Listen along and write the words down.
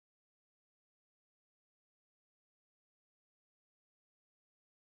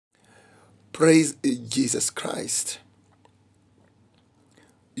Praise Jesus Christ.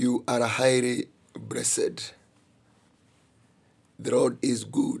 You are highly blessed. The Lord is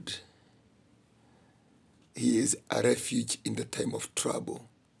good. He is a refuge in the time of trouble.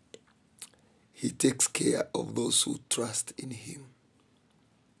 He takes care of those who trust in him.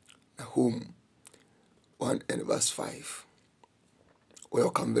 Nahum 1 and verse 5.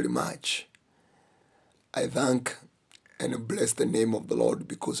 Welcome very much. I thank and bless the name of the Lord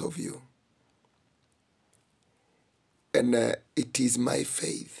because of you. And it is my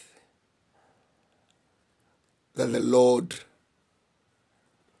faith that the Lord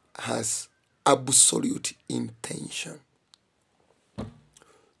has absolute intention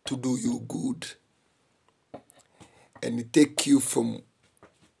to do you good and take you from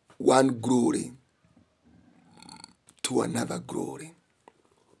one glory to another glory.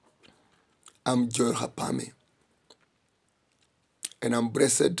 I'm Happamy, and I'm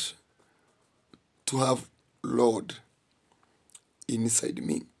blessed to have Lord inside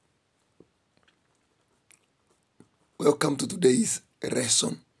me. Welcome to today's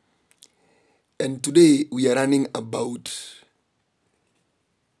lesson. And today we are learning about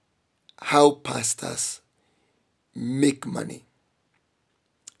how pastors make money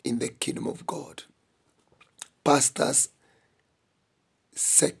in the kingdom of God. Pastors'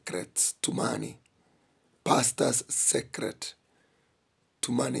 secrets to money. Pastors' secret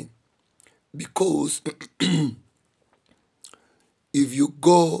to money. Because if you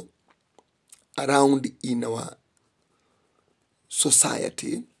go around in our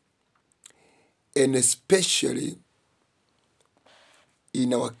society, and especially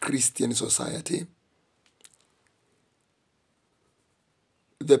in our Christian society,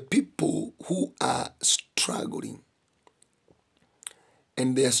 the people who are struggling,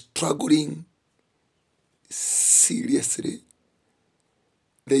 and they are struggling seriously,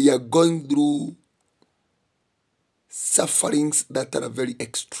 they are going through sufferings that are very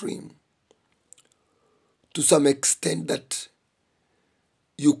extreme, to some extent that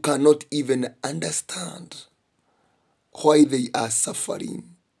you cannot even understand why they are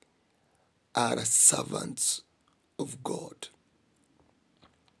suffering, are servants of God.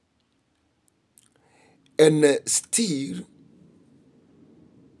 And still,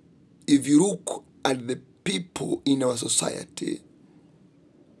 if you look at the people in our society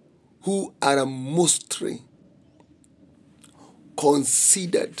who are mostly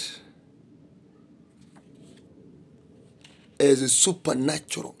considered as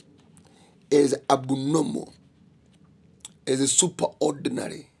supernatural, as abnormal, as super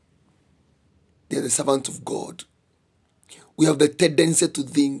ordinary, they are the servants of God. We have the tendency to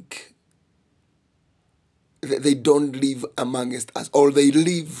think that they don't live amongst us, or they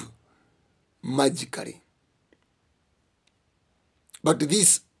live magically. But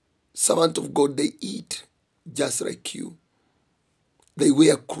these servants of God, they eat just like you. They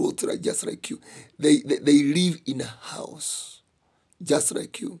wear clothes just like you. They live in a house just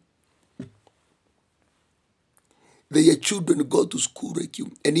like you. Their children go to school like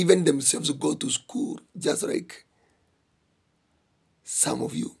you. And even themselves go to school just like some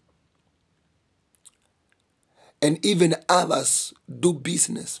of you. And even others do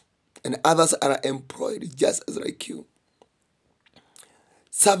business. And others are employed just as like you.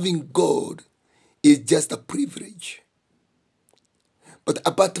 Serving God is just a privilege. But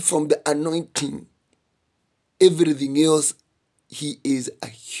apart from the anointing, everything else, he is a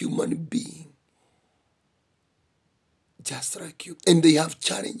human being. Just like you. And they have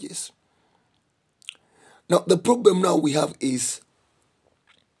challenges. Now, the problem now we have is,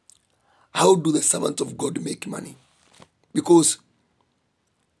 how do the servants of God make money? Because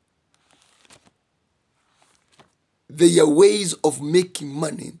their ways of making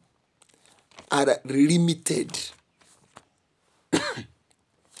money are limited.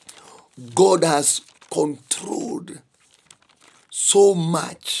 God has controlled so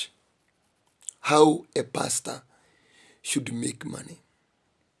much how a pastor should make money,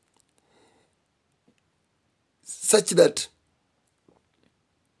 such that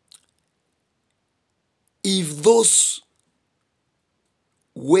if those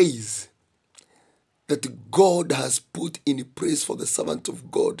ways that God has put in place for the servant of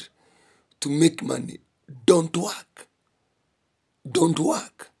God to make money don't work,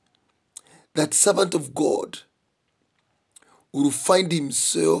 that servant of God will find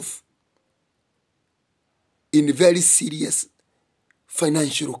himself in a very serious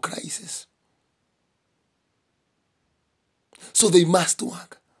financial crisis. So they must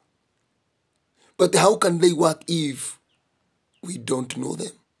work. But how can they work if we don't know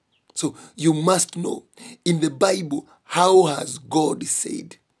them? So you must know in the Bible, how has God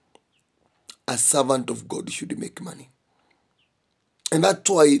said a servant of God should make money. And that's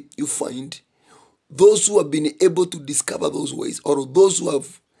why you find those who have been able to discover those ways, or those who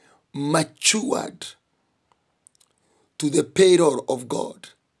have matured to the payroll of God,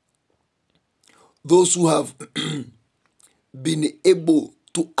 those who have been able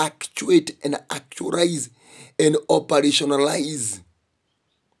to actuate and actualize and operationalize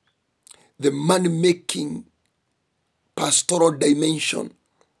the money-making pastoral dimension,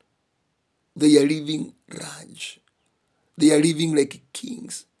 they are living large. They are living like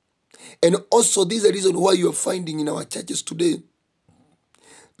kings. And also, this is the reason why you are finding in our churches today,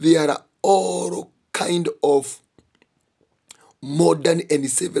 there are all kind of modern and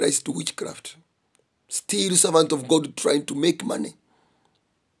civilized witchcraft. Still servant of God trying to make money.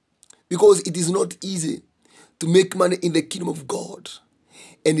 Because it is not easy to make money in the kingdom of God.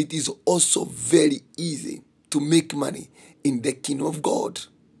 And it is also very easy to make money in the kingdom of God.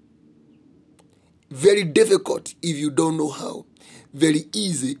 Very difficult if you don't know how. Very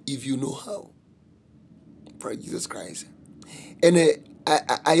easy if you know how. Praise Jesus Christ. And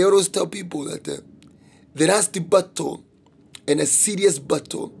I always tell people that the last battle and a serious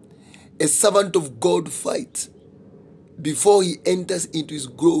battle a servant of God fights before he enters into his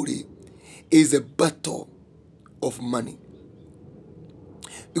glory is a battle of money.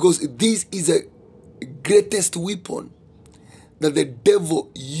 Because this is a greatest weapon that the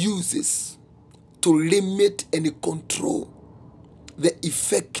devil uses to limit and control the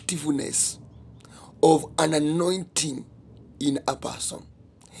effectiveness of an anointing in a person.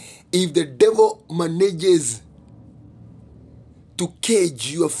 If the devil manages to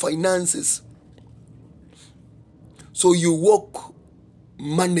cage your finances so you walk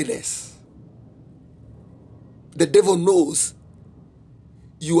moneyless, the devil knows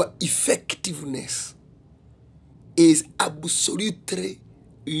your effectiveness is absolutely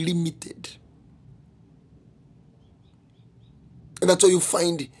limited. And that's why you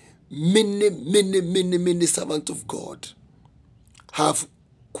find many servants of God have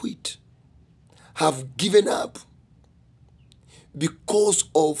quit, have given up because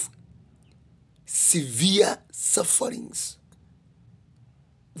of severe sufferings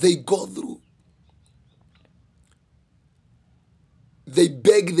they go through. They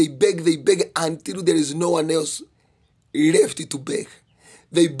beg until there is no one else left to beg.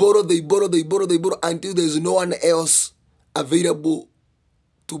 They borrow until there is no one else available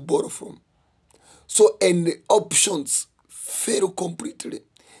to borrow from. So, and the options fail completely.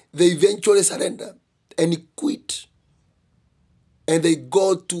 They eventually surrender and quit. And they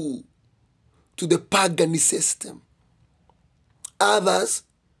go to the pagan system. Others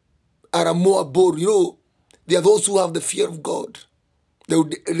are more bold. You know, there are those who have the fear of God. They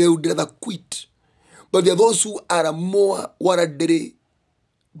would rather quit. But there are those who are more worldly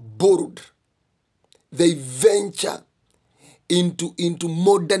bold. They venture into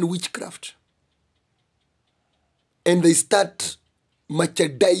modern witchcraft. And they start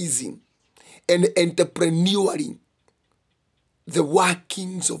merchandising and entrepreneuring the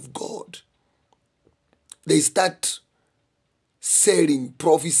workings of God. They start selling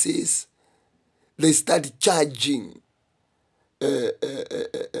prophecies. They start charging. They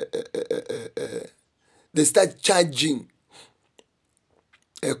start charging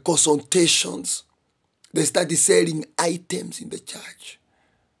consultations. They start selling items in the church.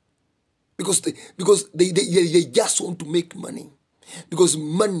 Because they just want to make money. Because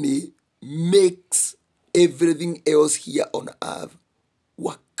money makes everything else here on earth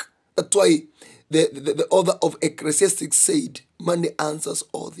work. That's why the author of Ecclesiastes said, money answers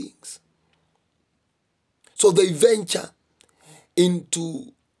all things. So they venture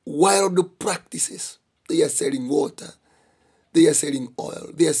into wild practices. They are selling water. They are selling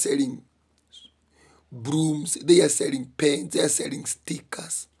oil. They are selling brooms. They are selling pens. They are selling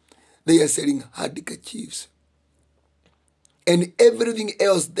stickers. They are selling handkerchiefs. And everything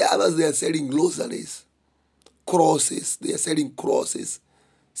else, the others, they are selling rosaries, crosses. They are selling crosses,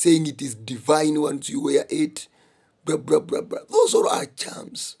 saying it is divine once you wear it. Blah, blah, blah, blah. Those all are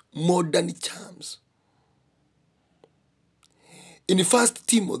charms, modern charms. In 1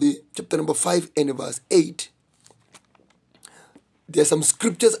 Timothy chapter number 5 and verse 8, there are some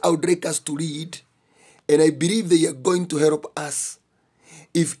scriptures I would like us to read, and I believe they are going to help us.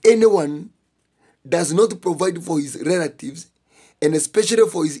 If anyone does not provide for his relatives, and especially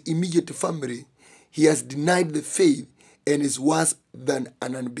for his immediate family, he has denied the faith and is worse than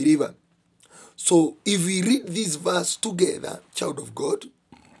an unbeliever. So if we read this verse together, child of God,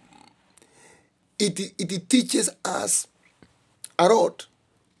 it teaches us a lot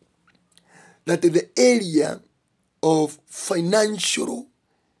that in the area of financial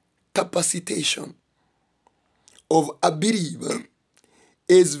capacitation of a believer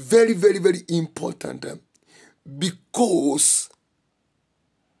is very, very, very important because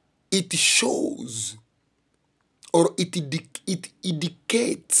it shows or it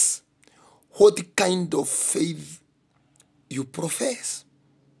indicates what kind of faith you profess.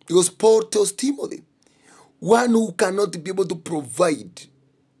 Because Paul tells Timothy, one who cannot be able to provide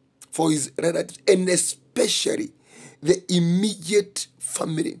for his relatives, and especially the immediate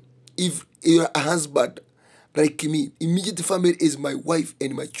family. If you're a husband like me, immediate family is my wife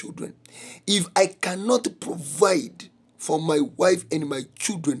and my children. If I cannot provide for my wife and my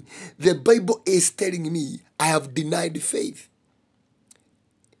children, the Bible is telling me I have denied faith.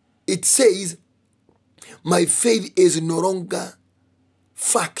 It says my faith is no longer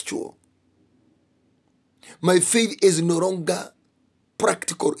factual. My faith is no longer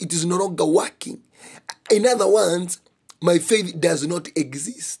practical. It is no longer working. In other words, my faith does not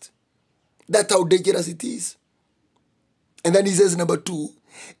exist. That's how dangerous it is. And then he says number 2,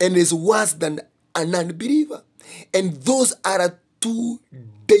 and is worse than an unbeliever. And those are 2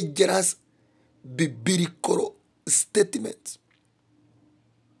 dangerous biblical statements.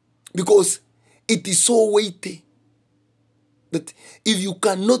 Because it is so weighty that if you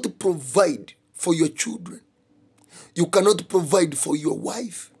cannot provide for your children, you cannot provide for your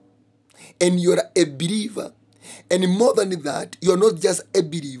wife, and you're a believer, and more than that, you're not just a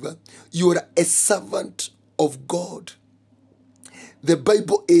believer, you're a servant of God. The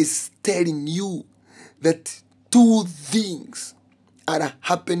Bible is telling you that 2 things are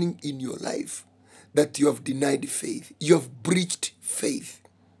happening in your life, that you have denied faith. You have breached faith.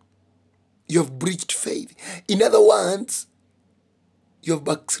 You have breached faith. In other words, you have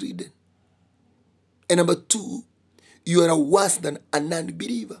backslidden. And number 2, you are worse than an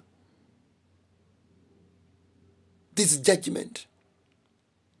unbeliever. This is judgment.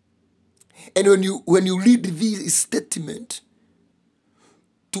 And when you read this statement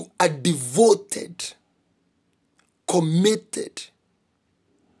to a devoted, committed,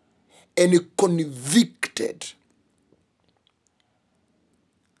 and a convicted,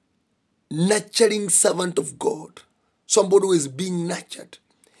 nurturing servant of God, somebody who is being nurtured,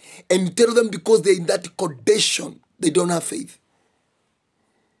 and you tell them because they're in that condition, they don't have faith.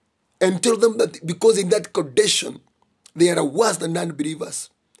 And tell them that because in that condition, they are worse than non-believers.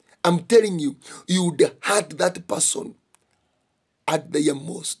 I'm telling you, you would hurt that person at their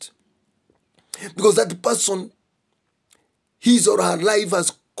most. Because that person, his or her life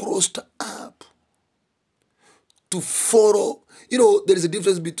has crossed up to follow. You know, there is a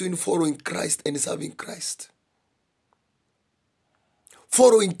difference between following Christ and serving Christ.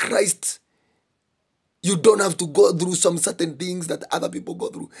 Following Christ, you don't have to go through some certain things that other people go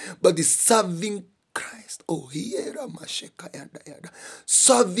through. But the serving Christ,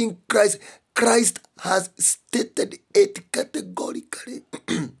 serving Christ, Christ has stated it categorically.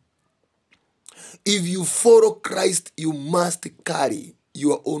 If you follow Christ, you must carry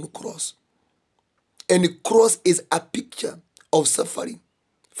your own cross. And the cross is a picture of suffering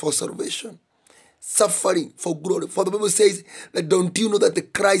for salvation, suffering for glory. For the Bible says that don't you know that the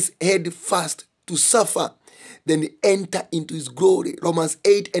Christ had first to suffer, then enter into his glory. Romans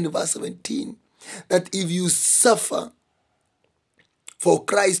 8 and verse 17. That if you suffer for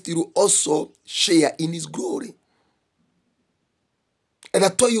Christ, you will also share in his glory. And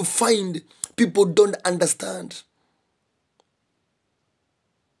that's why you find people don't understand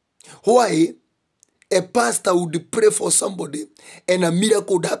why a pastor would pray for somebody and a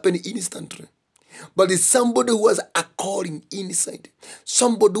miracle would happen instantly. But it's somebody who has a calling inside,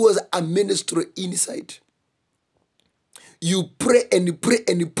 somebody who has a ministry inside. You pray and you pray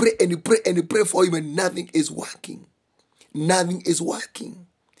and you pray and you pray and you pray for him, and nothing is working. Nothing is working.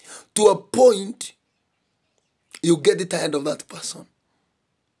 To a point, you get tired of that person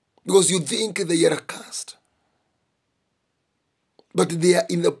because you think they are cursed. But they are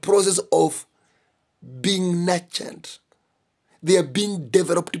in the process of being nurtured. They are being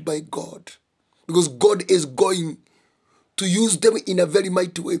developed by God, because God is going to use them in a very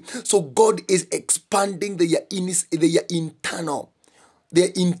mighty way. So God is expanding their internal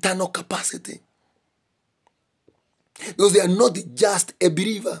capacity, because they are not just a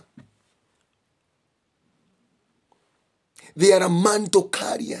believer. They are a mantle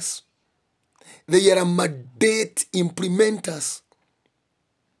carriers. They are a mandate implementers.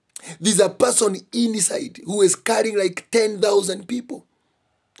 There's a person inside who is carrying like 10,000 people,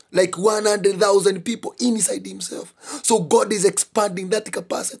 like 100,000 people inside himself. So God is expanding that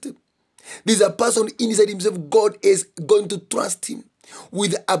capacity. There's a person inside himself. God is going to trust him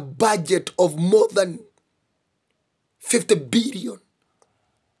with a budget of more than 50 billion.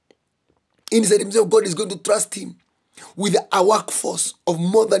 Inside himself, God is going to trust him with a workforce of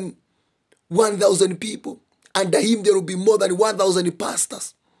more than 1,000 people. Under him, there will be more than 1,000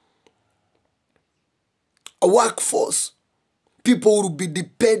 pastors. A workforce. People will be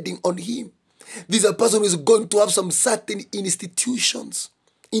depending on him. This is a person who is going to have some certain institutions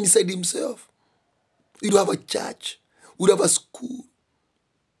inside himself. He will have a church. He will have a school.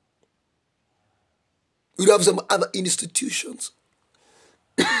 He will have some other institutions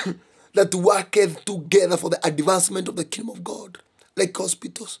that worketh together for the advancement of the kingdom of God, like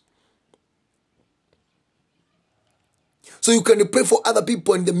hospitals. So you can pray for other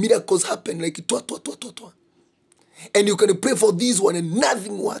people and the miracles happen like twa, twa, twa, twa, twa. And you can pray for this one and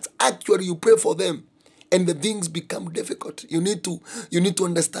nothing works. Actually, you pray for them and the things become difficult. You need to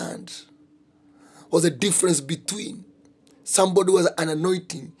understand what's the difference between somebody who has an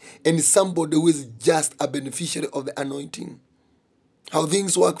anointing and somebody who is just a beneficiary of the anointing. How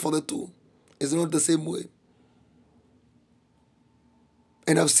things work for the two is not the same way.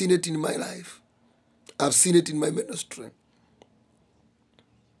 And I've seen it in my life. I've seen it in my ministry.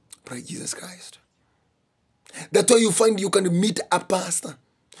 Praise Jesus Christ. That's why you find you can meet a pastor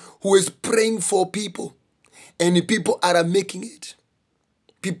who is praying for people and people are making it.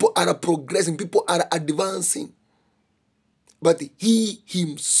 People are progressing. People are advancing. But he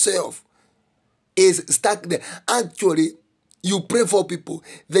himself is stuck there. Actually, you pray for people,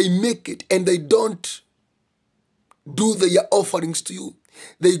 they make it and they don't do their offerings to you.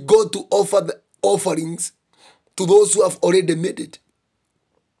 They go to offer the offerings to those who have already made it.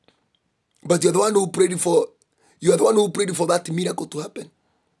 But you're the one who prayed for that miracle to happen.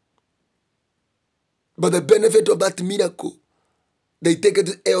 But the benefit of that miracle, they take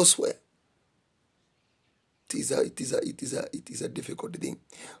it elsewhere. It is a difficult thing.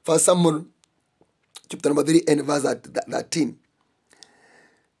 First Samuel chapter number 3 and verse 13.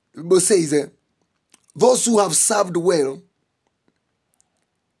 The Bible says, those who have served well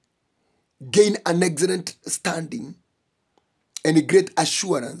gain an excellent standing and a great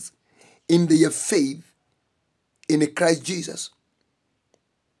assurance in their faith in Christ Jesus.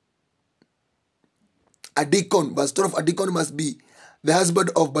 A deacon, verse 12, a deacon must be the husband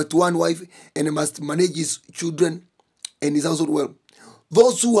of but one wife and he must manage his children and his household well.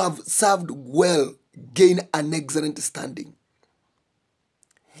 Those who have served well gain an excellent standing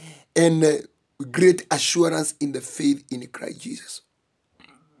and great assurance in the faith in Christ Jesus.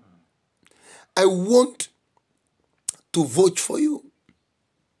 I want to vote for you.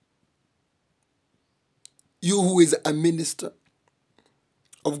 You who is a minister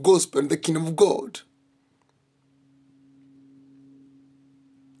of gospel in the kingdom of God.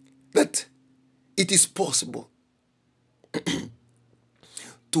 That it is possible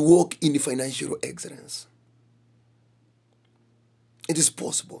to walk in financial excellence. It is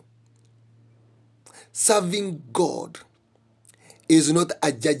possible. Serving God is not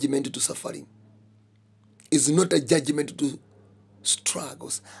a judgment to suffering. It's not a judgment to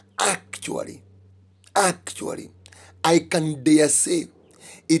struggles. Actually, I can dare say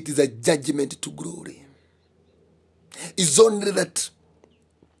it is a judgment to glory. It's only that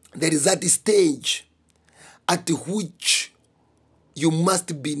there is that stage at which you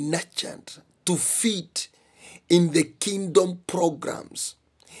must be nurtured to fit in the kingdom programs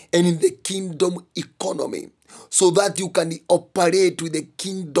and in the kingdom economy so that you can operate with the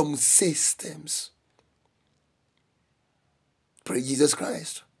kingdom systems. Praise Jesus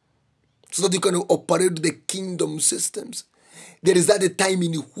Christ. So that you can operate with the kingdom systems. There is that time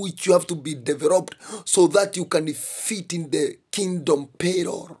in which you have to be developed so that you can fit in the kingdom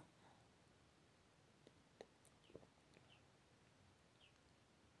payroll.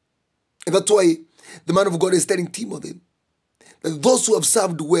 And that's why the man of God is telling Timothy that those who have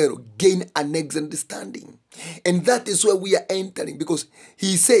served well gain an excellent standing. And that is where we are entering, because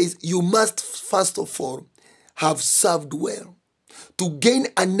he says you must first of all have served well. To gain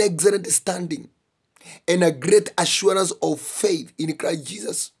an excellent standing and a great assurance of faith in Christ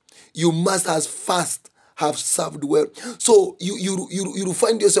Jesus, you must first have served well. So you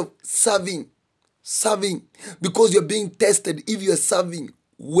find yourself serving because you're being tested if you're serving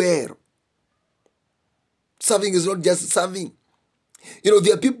well. Serving is not just serving. You know,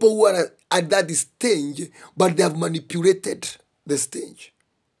 there are people who are at that stage, but they have manipulated the stage.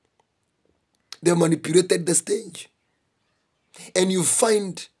 They have manipulated the stage. And you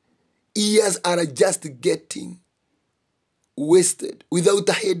find years are just getting wasted without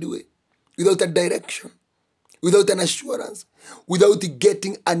a headway, without a direction, without an assurance, without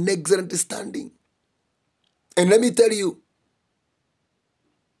getting an excellent standing. And let me tell you,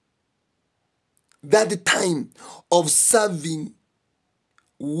 that time of serving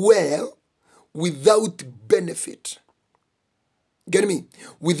well without benefit, get me?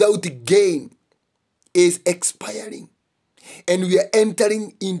 Without gain is expiring. And we are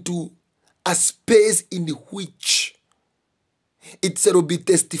entering into a space in which it shall be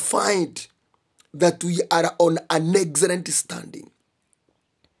testified that we are on an excellent standing.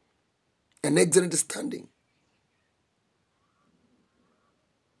 An excellent standing.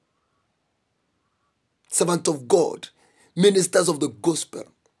 Servant of God, ministers of the gospel.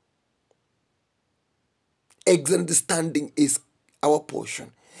 Excellent standing is our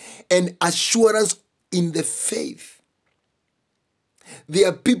portion. And assurance in the faith. There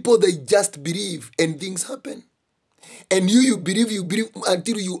are people that just believe and things happen. And you believe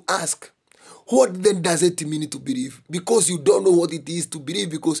until you ask, what then does it mean to believe? Because you don't know what it is to believe,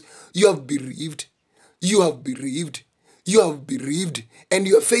 because you have believed, and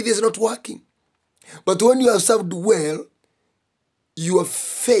your faith is not working. But when you have served well, your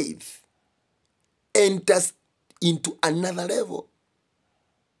faith enters into another level.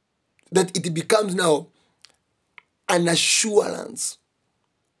 That it becomes now an assurance.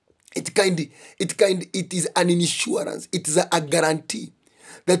 It is an insurance. It is a guarantee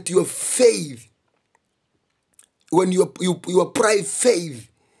that your faith, when you apply faith,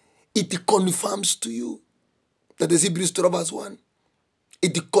 it confirms to you. That is Hebrews 12 verse 1.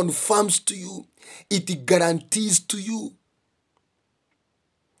 It confirms to you. It guarantees to you.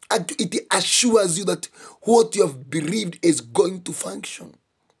 And it assures you that what you have believed is going to function.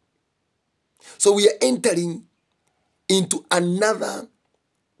 So we are entering into another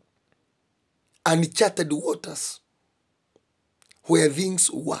uncharted waters where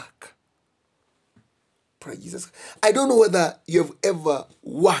things work. Praise Jesus. I don't know whether you have ever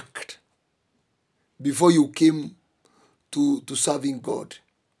worked before you came to serving God.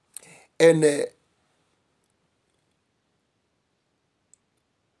 And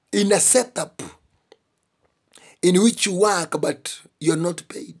in a setup in which you work but you're not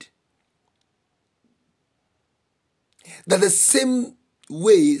paid. That the same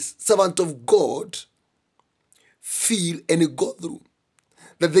ways servant of God feel and go through.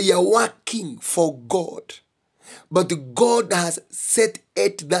 That they are working for God. But God has set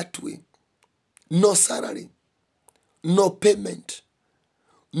it that way. No salary. No payment.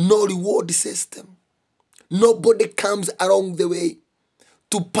 No reward system. Nobody comes along the way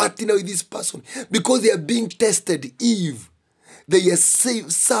to partner with this person. Because they are being tested if they are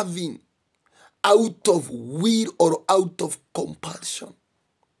serving out of will or out of compulsion.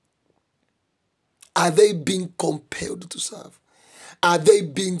 Are they being compelled to serve? Are they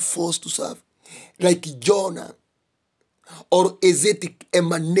being forced to serve? Like Jonah? Or is it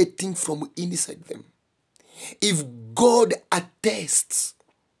emanating from inside them? If God attests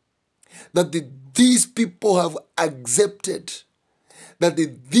that these people have accepted that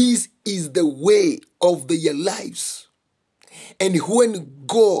this is the way of their lives, and when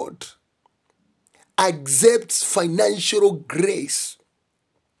God accepts financial grace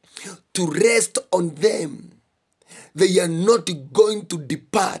to rest on them, they are not going to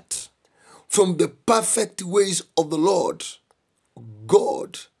depart from the perfect ways of the Lord.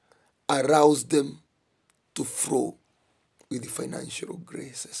 God allows them to flow with the financial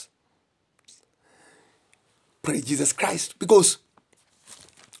graces. Praise Jesus Christ. Because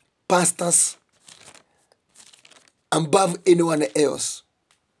pastors, above anyone else,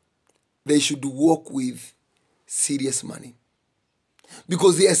 they should work with serious money.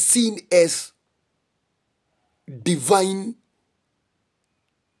 Because they are seen as divine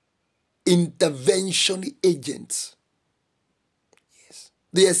intervention agents. Yes.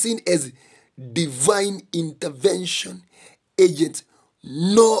 They are seen as divine intervention agents.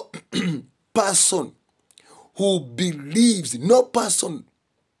 No person who believes, no person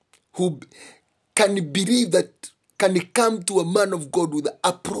who can believe that can come to a man of God with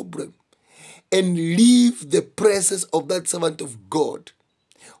a problem and leave the presence of that servant of God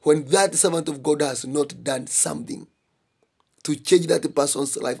when that servant of God has not done something to change that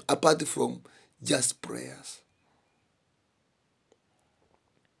person's life apart from just prayers.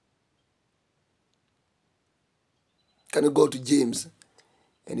 Can you go to James?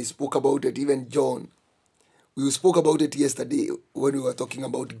 And he spoke about it, even John. We spoke about it yesterday when we were talking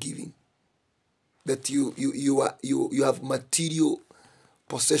about giving. That you have material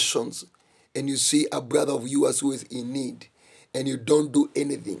possessions and you see a brother of yours who is in need and you don't do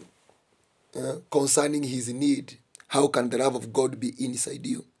anything concerning his need. How can the love of God be inside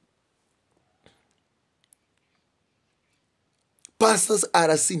you? Pastors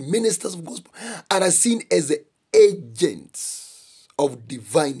are seen, ministers of gospel are seen as agents of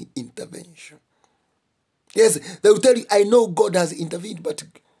divine intervention. Yes, they will tell you, I know God has intervened, but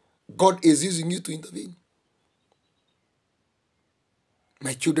God is using you to intervene.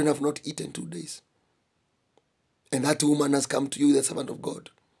 My children have not eaten 2 days. And that woman has come to you, the servant of God.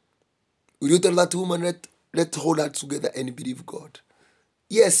 Will you tell that woman, let's hold her together and believe God?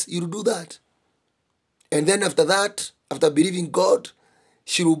 Yes, you'll do that. And then after that, after believing God,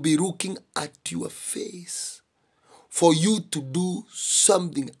 she will be looking at your face for you to do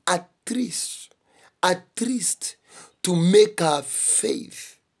something, at least, to make her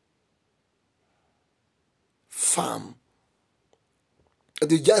faith firm.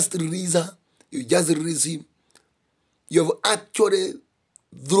 You just release her, you just release him. You have actually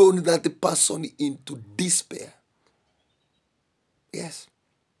thrown that person into despair. Yes.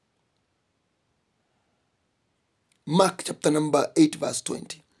 Mark chapter number 8 verse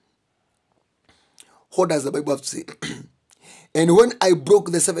 20. What does the Bible have to say? And when I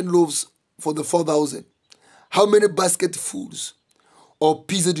broke the 7 loaves for the 4,000, how many basketfuls or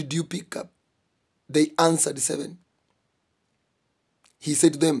pieces did you pick up? They answered 7. He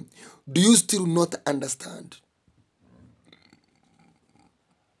said to them, do you still not understand?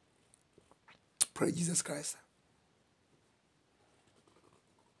 Praise Jesus Christ.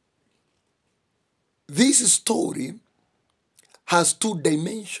 This story has 2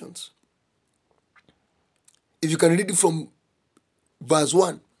 dimensions. If you can read it from verse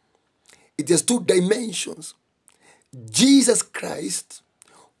 1, it has 2 dimensions. Jesus Christ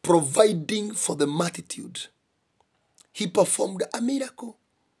providing for the multitude. He performed a miracle.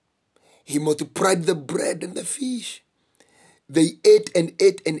 He multiplied the bread and the fish. They ate and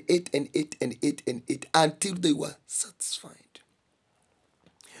ate and ate and ate and ate and ate until they were satisfied.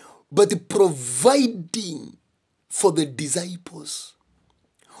 But providing for the disciples,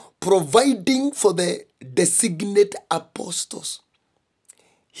 providing for the designated apostles,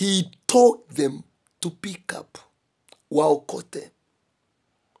 he taught them to pick up waokote.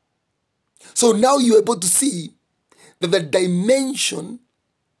 So now you're able to see that the dimension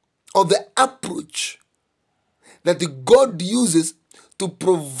of the approach that God uses to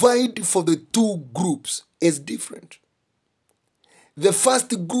provide for the 2 groups is different. The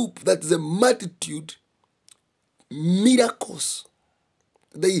first group, that's the multitude, miracles.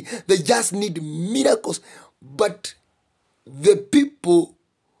 They just need miracles. But the people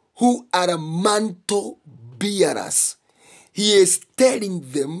who are mantle bearers, he is telling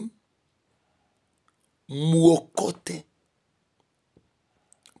them, muokote.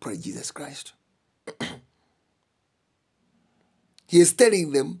 Praise Jesus Christ. He is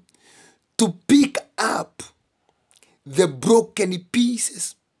telling them to pick up the broken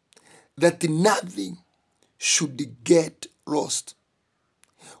pieces, that nothing should get lost.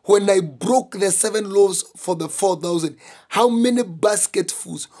 When I broke the 7 loaves for the 4,000, how many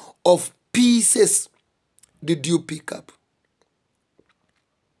basketfuls of pieces did you pick up?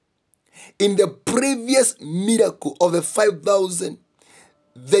 In the previous miracle of the 5,000,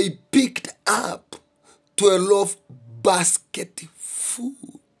 they picked up 12 basketful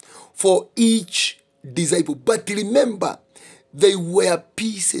for each disciple. But remember, they were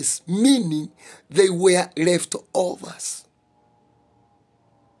pieces, meaning they were leftovers.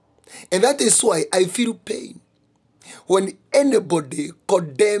 And that is why I feel pain when anybody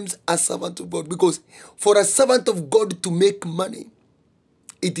condemns a servant of God. Because for a servant of God to make money,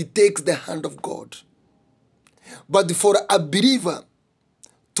 it takes the hand of God. But for a believer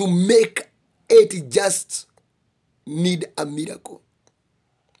to make it, just need a miracle.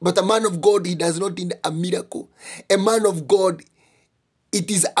 But a man of God, he does not need a miracle. A man of God,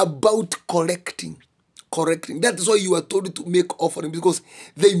 it is about collecting. That is why you are told to make offering, because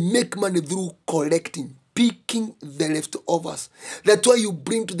they make money through collecting, picking the leftovers. That's why you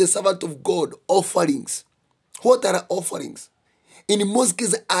bring to the servant of God offerings. What are offerings? In most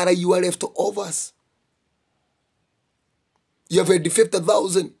cases, are your leftovers. You have already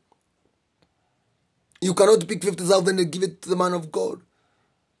 50,000. You cannot pick 50,000 and give it to the man of God.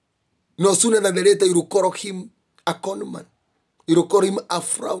 No sooner than later, you will call him a conman. You will call him a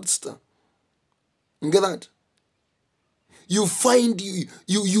fraudster. You get that? You find,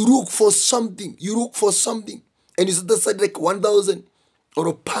 you look for something. You look for something. And you set aside like 1,000 or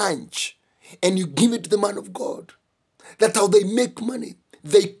a punch. And you give it to the man of God. That's how they make money.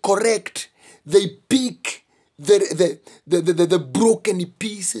 They correct. They pick the broken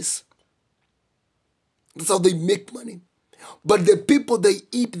pieces. That's how they make money. But the people, they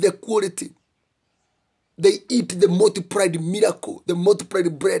eat the quality. They eat the multiplied miracle, the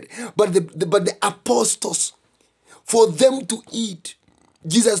multiplied bread. But the apostles, for them to eat,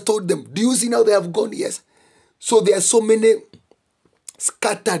 Jesus told them, do you see now they have gone? Yes. So there are so many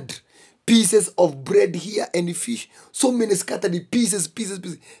scattered pieces of bread here and fish, so many scattered pieces.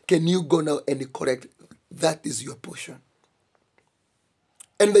 Can you go now and correct? That is your portion.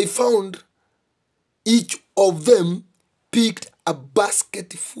 And they found each of them picked a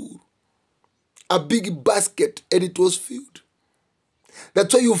basket full, a big basket, and it was filled.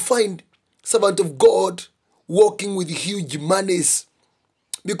 That's why you find servant of God walking with huge monies,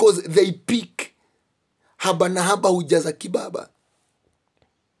 because they pick haba na haba hujaza kibaba.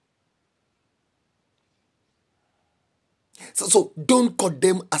 So don't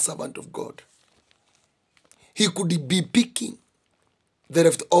condemn a servant of God. He could be picking the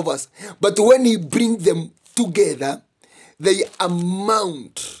leftovers, but when he brings them together, they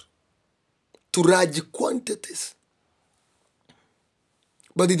amount to large quantities.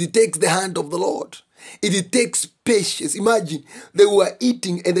 But it takes the hand of the Lord. It takes patience. Imagine they were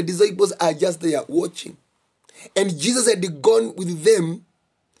eating and the disciples are just there watching. And Jesus had gone with them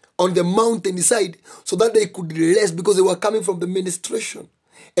on the mountainside so that they could rest, because they were coming from the ministration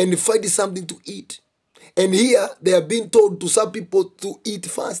and find something to eat. And here they are being told to some people to eat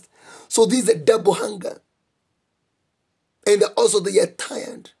fast. So this is a double hunger. And also they are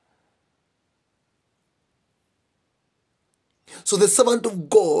tired. So the servant of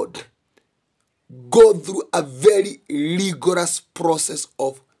God go through a very rigorous process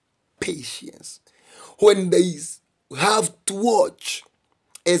of patience. When they have to watch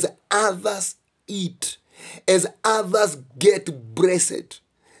as others eat, as others get blessed,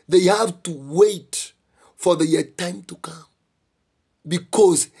 they have to wait for their time to come.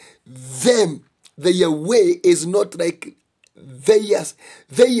 Because their way is not like theirs.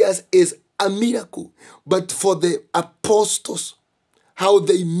 Theirs is a miracle. But for the apostles, how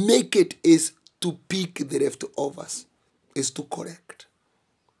they make it is to pick the leftovers, is to correct.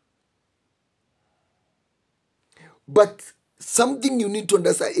 But something you need to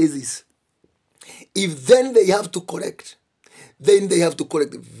understand is this. If then they have to correct, then they have to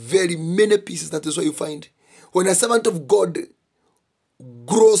correct very many pieces. That is why you find when a servant of God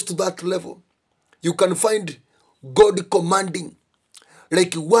grows to that level, you can find God commanding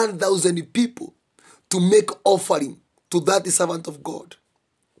like 1,000 people to make offering to that servant of God.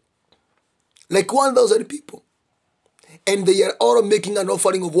 Like 1,000 people. And they are all making an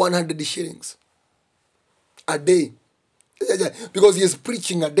offering of 100 shillings a day. Because he is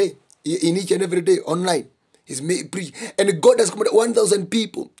preaching a day, in each and every day, online. He's preaching. And God has commanded 1,000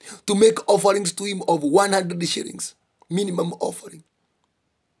 people to make offerings to him of 100 shillings. Minimum offering.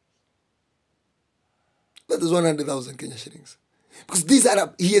 That is 100,000 Kenya shillings. Because these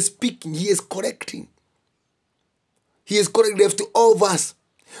are, he is speaking, he is correcting. He is correcting leftovers.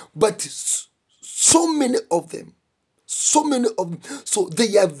 But so many of them, so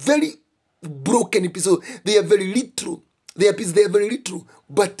they are very broken pieces. They are very little. They are very little,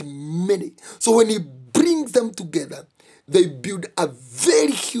 but many. So when he brings them together, they build a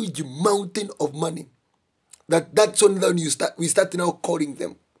very huge mountain of money. That's when then we start now calling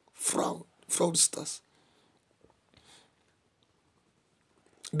them fraudsters.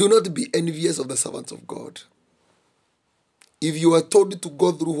 Do not be envious of the servants of God. If you are told to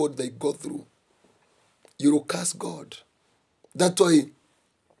go through what they go through, you will curse God. That's why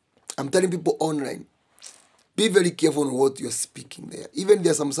I'm telling people online, be very careful on what you're speaking there. Even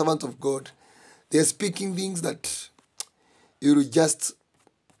there are some servants of God, they're speaking things that you will just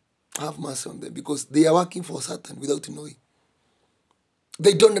have mercy on them, because they are working for Satan without knowing.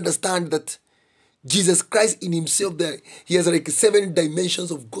 They don't understand that Jesus Christ in himself, there, he has like 7 dimensions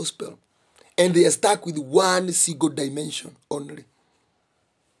of gospel. And they are stuck with one single dimension only.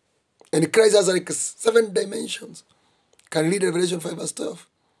 And Christ has like 7 dimensions. Can read Revelation 5 verse 12.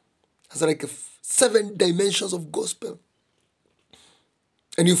 Has like 7 dimensions of gospel.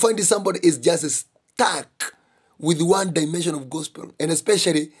 And you find somebody is just stuck with one dimension of gospel. And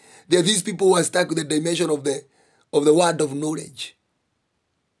especially, there are these people who are stuck with the dimension of the word of knowledge.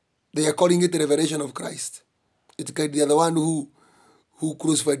 They are calling it the revelation of Christ. They are the one who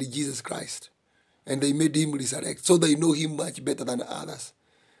crucified Jesus Christ. And they made him resurrect. So they know him much better than others.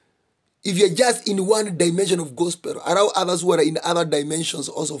 If you're just in one dimension of gospel, allow others who are in other dimensions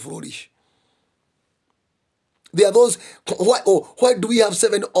also flourish. There are those, why do we have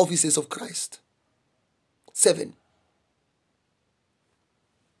 7 offices of Christ? 7.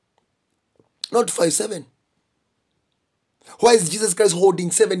 Not 5, 7. Why is Jesus Christ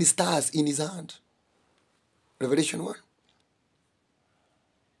holding 7 stars in his hand? Revelation 1.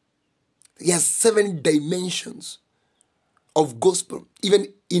 He has 7 dimensions of gospel. Even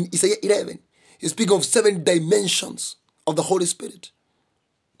in Isaiah 11, he speaks of 7 dimensions of the Holy Spirit.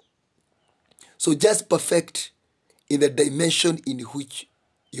 So just perfect in the dimension in which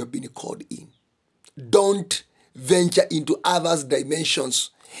you have been called in. Don't venture into others'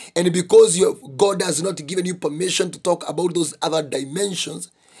 dimensions. And because God has not given you permission to talk about those other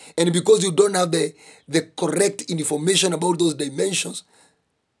dimensions, and because you don't have the correct information about those dimensions,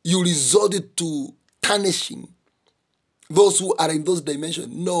 you resort to tarnishing those who are in those dimensions.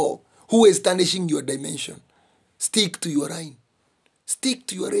 No. Who is tarnishing your dimension? Stick to your line. Stick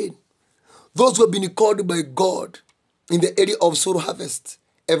to your lane. Those who have been called by God in the area of soul harvest,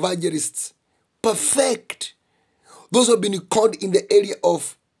 evangelists, perfect. Those who have been called in the area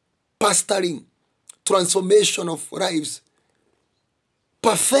of pastoring, transformation of lives,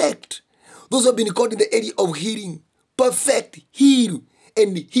 perfect. Those who have been called in the area of healing, perfect. Heal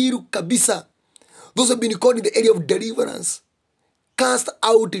and heal kabisa. Those who have been called in the area of deliverance, cast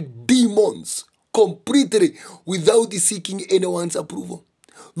out demons completely without seeking anyone's approval.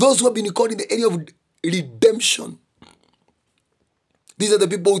 Those who have been called in the area of redemption. These are the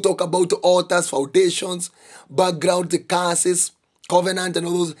people who talk about altars, foundations, background, curses, covenant, and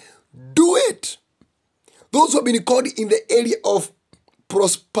all those. Do it. Those who have been called in the area of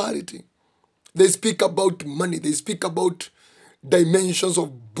prosperity. They speak about money. They speak about dimensions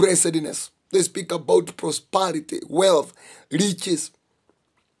of blessedness. They speak about prosperity, wealth, riches.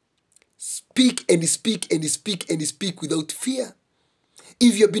 Speak and speak and speak and speak without fear.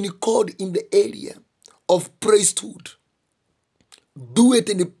 If you have been called in the area of priesthood, do it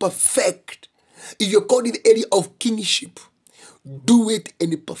in the perfect. If you're called in the area of kingship, do it in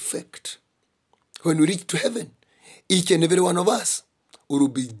the perfect. When we reach to heaven, each and every one of us will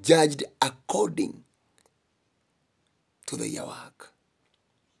be judged according to their work.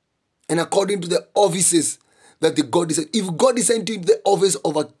 And according to the offices that the God is. If God is sent you into the office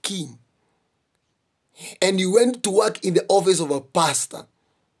of a king, and you went to work in the office of a pastor,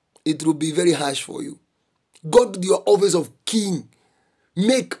 it will be very harsh for you. Go to your office of king.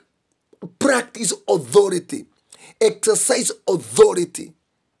 Practice authority. Exercise authority.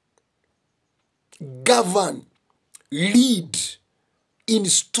 Govern. Lead.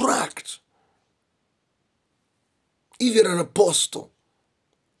 Instruct. If you're an apostle,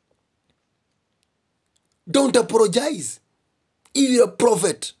 don't apologize. If you're a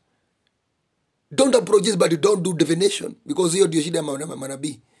prophet, don't apologize, but you don't do divination, because you're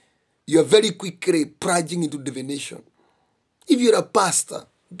manabi. You are very quickly plunging into divination. If you're a pastor,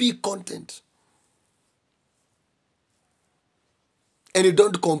 be content. And you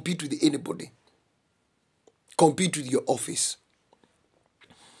don't compete with anybody. Compete with your office.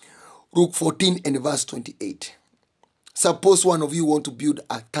 Luke 14 and verse 28. Suppose one of you want to build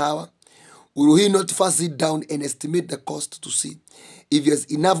a tower. Will he not first sit down and estimate the cost to see if he has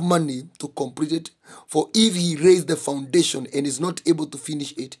enough money to complete it? For if he raised the foundation and is not able to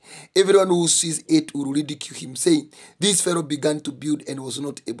finish it, everyone who sees it will ridicule him, saying, this fellow began to build and was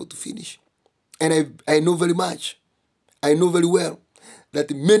not able to finish. And I know very much, I know very well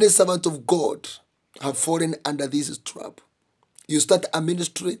that many servants of God have fallen under this trap. You start a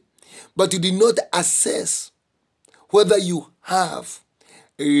ministry, but you did not assess whether you have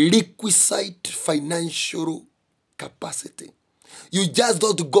requisite financial capacity. You just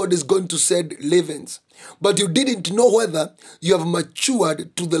thought God is going to send leavens, but you didn't know whether you have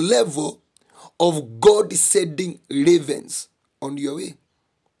matured to the level of God sending leavens on your way.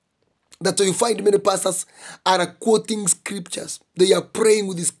 That's why you find many pastors are quoting scriptures. They are praying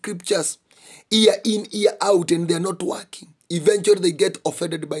with the scriptures year in, year out, and they are not working. Eventually they get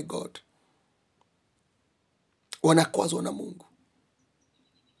offended by God. Wanakwazwa na Mungu.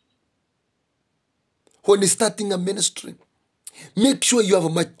 When you're starting a ministry, make sure you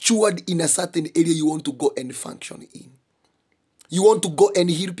have matured in a certain area you want to go and function in. You want to go and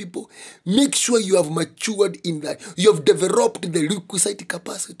heal people. Make sure you have matured in that. You have developed the requisite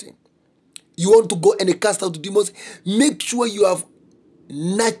capacity. You want to go and cast out demons. Make sure you have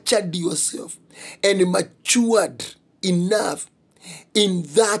nurtured yourself and matured enough in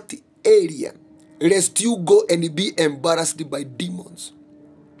that area, lest you go and be embarrassed by demons,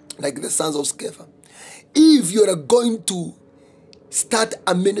 like the sons of Sceva. If you are going to start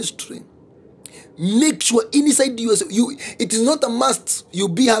a ministry, make sure inside yourself, it is not a must you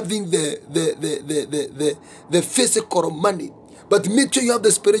be having the physical money, but make sure you have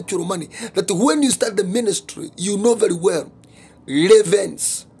the spiritual money. That when you start the ministry, you know very well,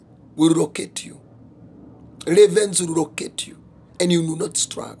 ravens will locate you. Ravens will locate you, and you will not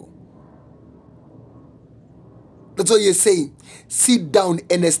struggle. That's what you're saying. Sit down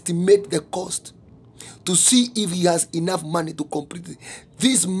and estimate the cost to see if he has enough money to complete it.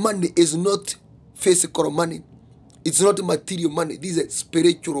 This money is not physical money. It's not material money. This is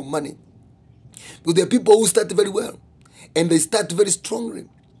spiritual money. But there are people who start very well and they start very strongly.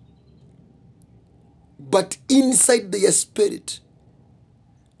 But inside their spirit,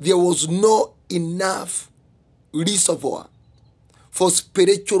 there was no enough reservoir for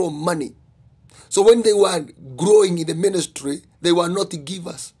spiritual money. So when they were growing in the ministry, they were not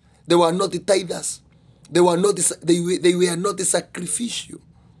givers. They were not tithers. They were not sacrificial.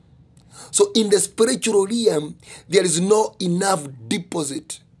 So in the spiritual realm, there is no enough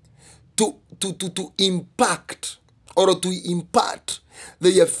deposit to impact or to impart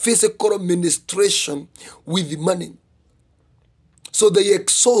their physical administration with money. So they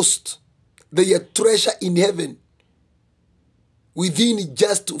exhaust their treasure in heaven within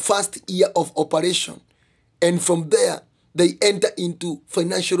just first year of operation. And from there, they enter into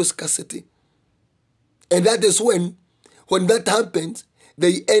financial scarcity. And that is when that happens,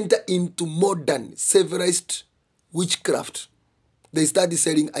 they enter into modern civilized witchcraft. They start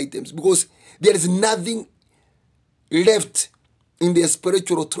selling items because there is nothing left in their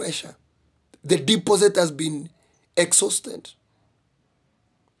spiritual treasure. The deposit has been exhausted.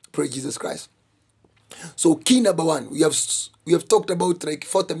 Praise Jesus Christ. So key number one, we have talked about like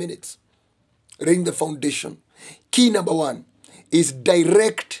 40 minutes, laying the foundation. Key number one is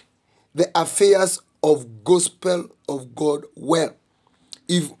direct the affairs of gospel of God well.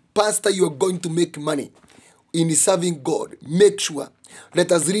 If pastor, you are going to make money in serving God, make sure.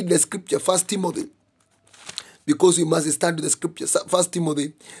 Let us read the scripture, 1 Timothy, because we must stand with the scripture. 1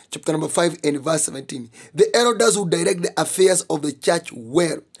 Timothy chapter number 5 and verse 17. The elders who direct the affairs of the church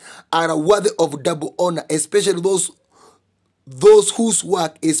well are worthy of double honor, especially those whose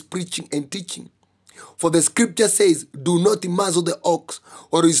work is preaching and teaching. For the scripture says, do not muzzle the ox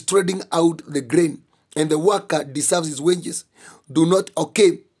or is treading out the grain, and the worker deserves his wages. Do not,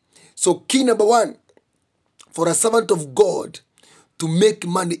 okay. So key number one, for a servant of God to make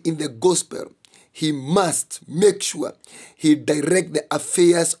money in the gospel, he must make sure he direct the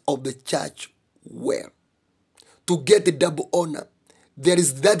affairs of the church well. To get a double honor, there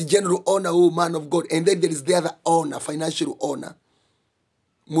is that general honor, oh man of God, and then there is the other honor, financial honor.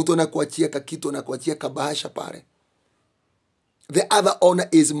 Mtu anakuachia kakitu, anakuachia kabahasha pare. The other honor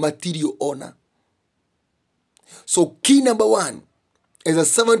is material honor. So key number one, as a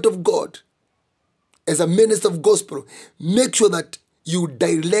servant of God, as a minister of gospel, make sure that you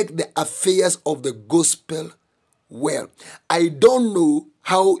direct the affairs of the gospel well. I don't know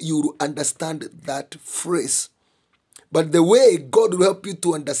how you understand that phrase, but the way God will help you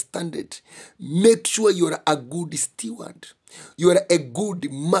to understand it, make sure you are a good steward. You are a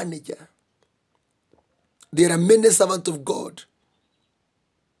good manager. There are many servants of God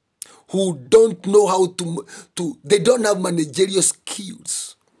who don't know how to they don't have managerial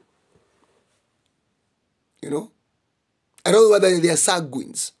skills. You know? I don't know whether they are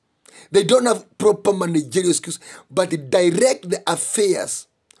sanguines. They don't have proper managerial skills, but they direct the affairs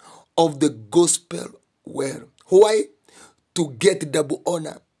of the gospel well. Why? To get double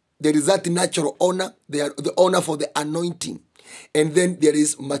honor. There is that natural honor, the honor for the anointing. And then there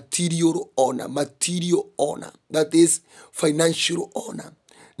is material honor. That is financial honor.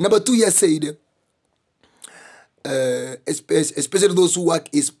 Number two, he said, especially those who work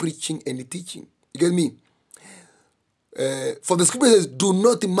is preaching and teaching. You get me? For the scripture says, do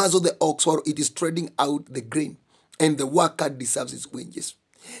not muzzle the ox while it is treading out the grain, and the worker deserves his wages.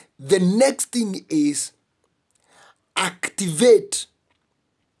 The next thing is activate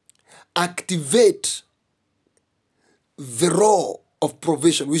the law of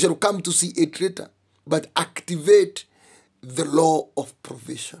provision. We shall come to see it later, but activate the law of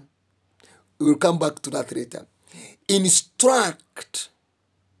provision. We will come back to that later. Instruct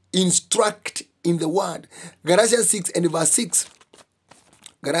in the word. Galatians 6 and verse 6.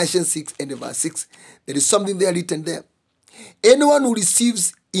 Galatians 6 and verse 6. There is something there written there. Anyone who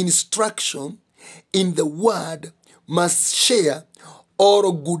receives instruction in the word must share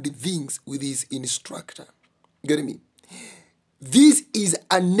all good things with his instructor. Get me? This is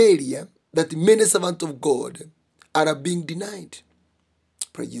an area that many servants of God are being denied.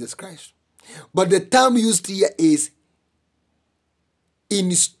 Praise Jesus Christ. But the term used here is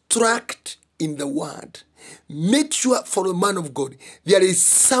instruct in the word. Make sure for a man of God, there is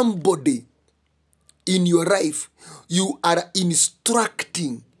somebody in your life you are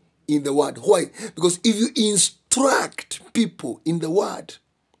instructing in the word. Why? Because if you instruct people in the word,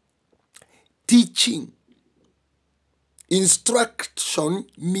 teaching, instruction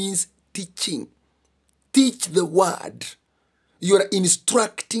means teaching. Teach the word. You are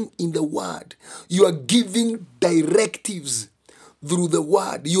instructing in the word. You are giving directives through the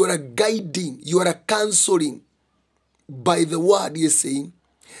word. You are guiding. You are counseling by the word. He is saying,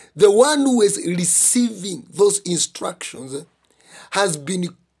 the one who is receiving those instructions has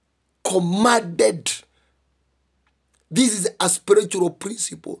been commanded This is a spiritual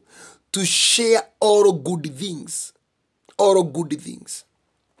principle to share all good things. All good things.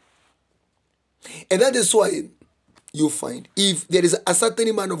 And that is why you find if there is a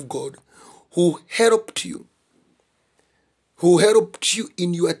certain man of God who helped you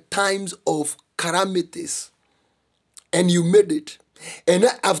in your times of calamities, and you made it, and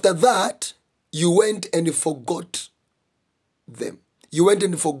after that you went and forgot them. You went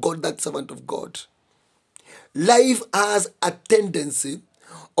and forgot that servant of God. Life has a tendency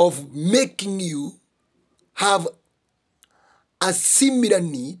of making you have a similar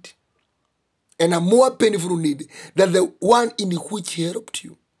need and a more painful need than the one in which he helped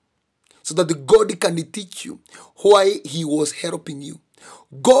you, so that God can teach you why he was helping you.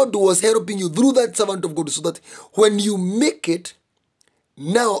 God was helping you through that servant of God, so that when you make it,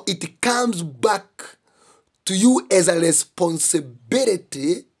 now it comes back to you as a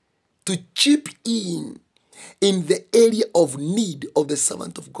responsibility to chip in the area of need of the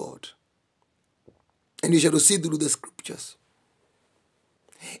servant of God. And you shall see through the scriptures.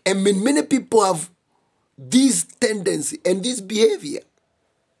 And many people have this tendency and this behavior.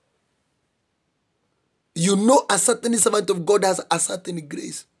 You know a certain servant of God has a certain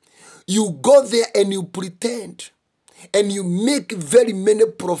grace. You go there and you pretend. And you make very many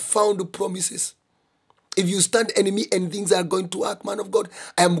profound promises. If you stand enemy and things are going to work, man of God,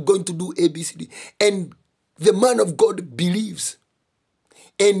 I am going to do A, B, C, D. And the man of God believes.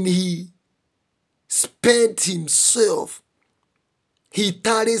 And he spent himself. He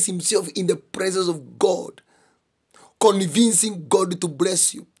tarries himself in the presence of God, convincing God to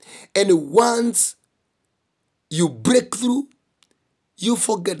bless you. And once you break through, you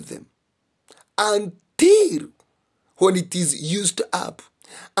forget them. Until when it is used up.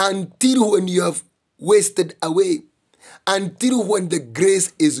 Until when you have wasted away. Until when the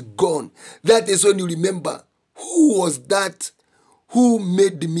grace is gone. That is when you remember, who was that who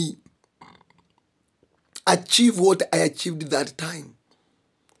made me achieve what I achieved that time.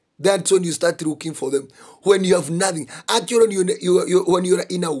 That's when you start looking for them. When you have nothing. Actually, when you're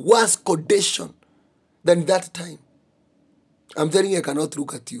in a worse condition than that time. I'm telling you, I cannot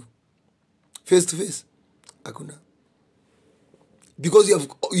look at you face to face. Akuna. Because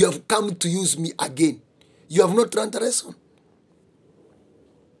you have come to use me again. You have not learned the lesson.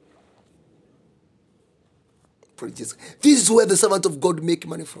 This is where the servant of God make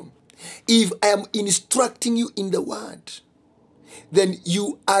money from. If I am instructing you in the word, then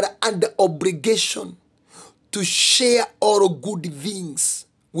you are under obligation to share all good things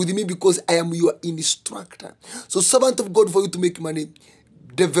with me, because I am your instructor. So servant of God, for you to make money,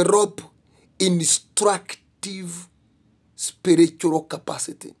 develop instructive spiritual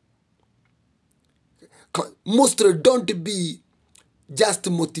capacity. Mostly don't be just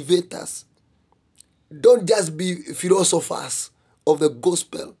motivators. Don't just be philosophers of the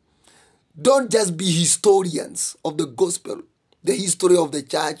gospel. Don't just be historians of the gospel, the history of the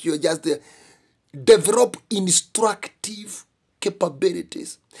church. You're just there. Develop instructive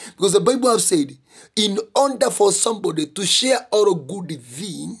capabilities. Because the Bible has said, in order for somebody to share all good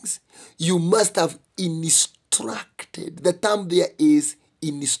things, you must have instructed. The term there is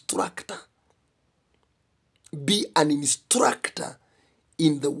instructor. Be an instructor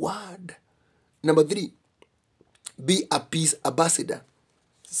in the word. Number 3, be a peace ambassador.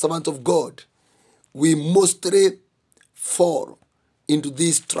 Servant of God. We mostly fall into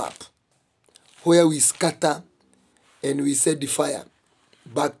this trap where we scatter and we set the fire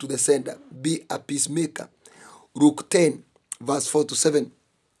back to the sender. Be a peacemaker. Luke 10, verse 4 to 7.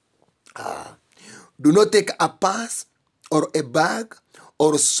 Do not take a purse or a bag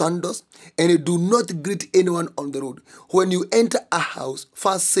or sandals, and do not greet anyone on the road. When you enter a house,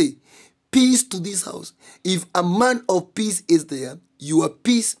 first say, peace to this house. If a man of peace is there, your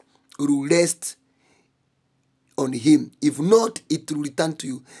peace will rest on him. If not, it will return to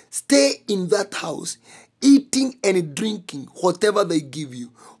you. Stay in that house, eating and drinking whatever they give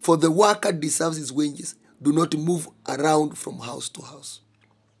you, for the worker deserves his wages. Do not move around from house to house.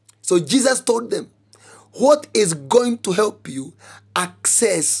 So Jesus told them, what is going to help you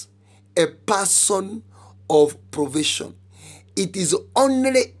access a person of provision? It is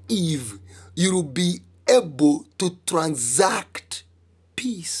only if you will be able to transact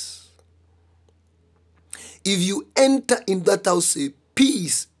peace. If you enter in that house, say,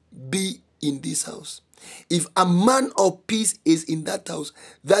 peace be in this house. If a man of peace is in that house,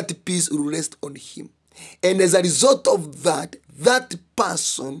 that peace will rest on him. And as a result of that, that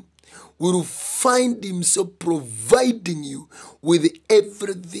person will find himself providing you with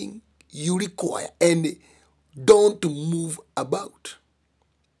everything you require. And don't move about.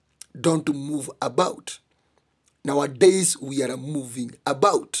 Don't move about. Nowadays, we are moving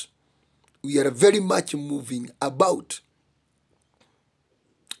about. We are very much moving about.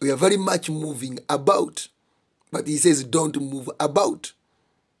 We are very much moving about. But he says, don't move about.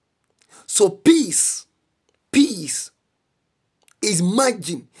 So peace is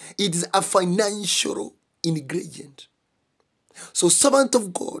margin. It is a financial ingredient. So servant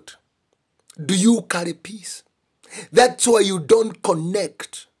of God, do you carry peace? That's why you don't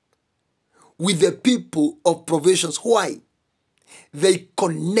connect with the people of provisions. Why? They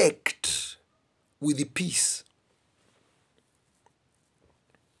connect with the peace.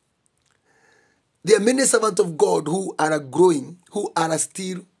 There are many servants of God who are growing, who are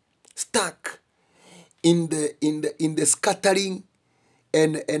still stuck in the scattering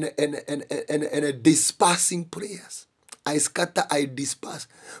and dispersing prayers. I scatter, I disperse.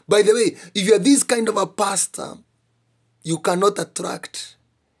 By the way, if you are this kind of a pastor, you cannot attract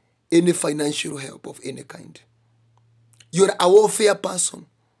any financial help of any kind. You are a warfare person.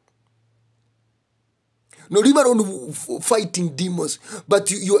 Not even on fighting demons, but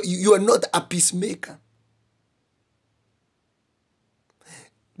you are not a peacemaker.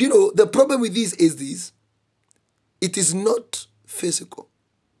 You know, the problem with this is this. It is not physical.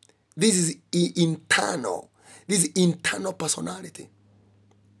 This is internal. This is internal personality.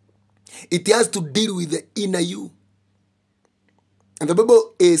 It has to deal with the inner you. And the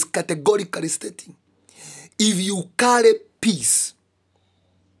Bible is categorically stating, if you carry peace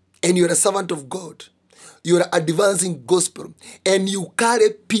and you're a servant of God, you're advancing gospel, and you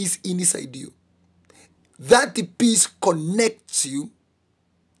carry peace inside you, that peace connects you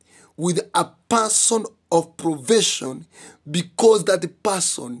with a person of provision because that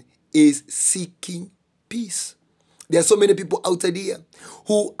person is seeking peace. There are so many people outside here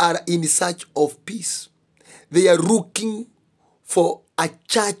who are in search of peace. They are looking for a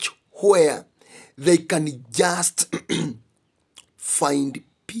church where they can just find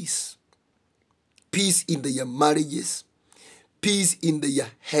peace. Peace in their marriages, peace in their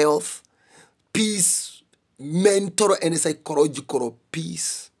health, peace, mental and psychological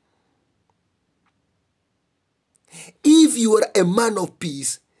peace. If you are a man of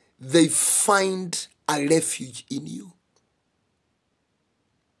peace, they find a refuge in you.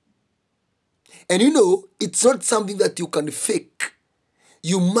 And you know, it's not something that you can fake.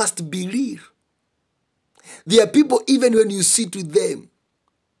 You must be real. There are people, even when you sit with them,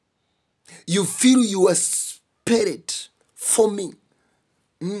 you feel your spirit forming.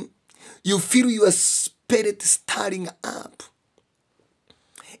 You feel your spirit starting up.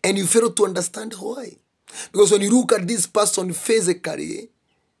 And you fail to understand why. Because when you look at this person physically,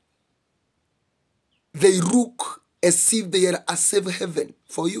 they look as if they are a safe haven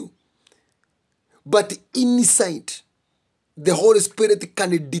for you. But inside, the Holy Spirit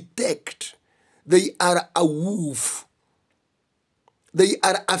can detect they are a wolf. They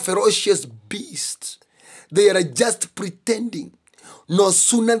are a ferocious beast. They are just pretending. No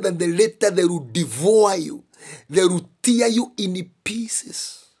sooner than the later they will devour you. They will tear you in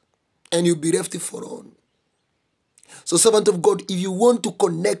pieces. And you'll be left for on. So servant of God, if you want to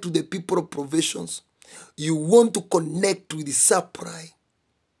connect with the people of provisions, you want to connect with the supply,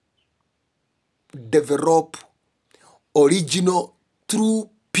 develop original true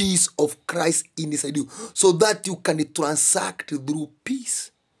peace of Christ inside you so that you can transact through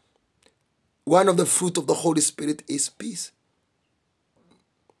peace. One of the fruit of the Holy Spirit is peace.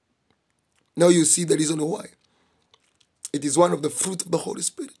 Now you see the reason why. It is one of the fruit of the Holy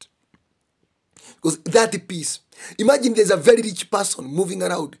Spirit. Because that peace. Imagine there's a very rich person moving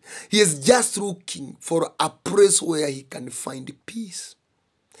around. He is just looking for a place where he can find peace.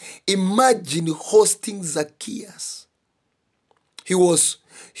 Imagine hosting Zacchaeus. He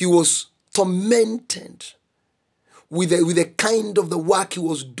was tormented with the kind of the work he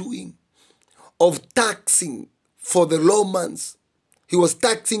was doing of taxing for the Romans. He was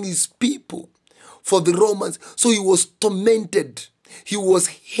taxing his people for the Romans. So he was tormented. He was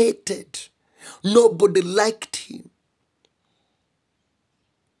hated. Nobody liked him.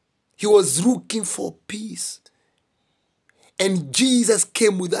 He was looking for peace. And Jesus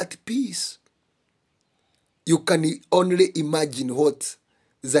came with that peace. You can only imagine what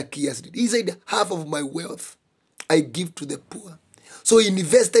Zacchaeus did. He said, half of my wealth I give to the poor. So he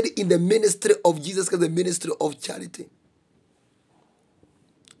invested in the ministry of Jesus Christ, the ministry of charity.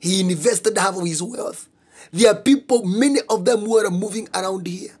 He invested half of his wealth. There are people, many of them who are moving around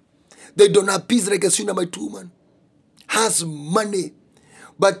here. They don't have peace like a Shunammite woman. Has money,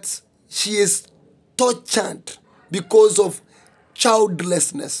 but she is tortured because of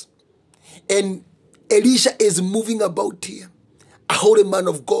childlessness. And Elisha is moving about here, a holy man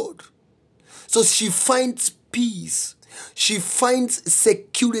of God. So she finds peace. She finds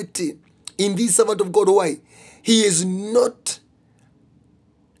security in this servant of God. Why? He is not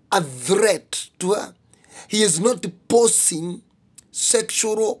a threat to her. He is not posing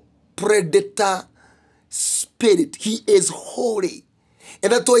sexual predator spirit. He is holy.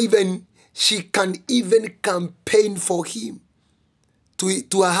 And that's why even she can even campaign for him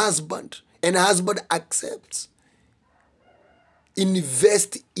to her husband. And her husband accepts.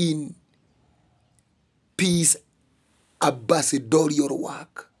 Invest in peace ambassadorial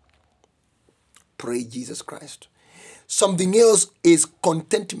work. Praise Jesus Christ. Something else is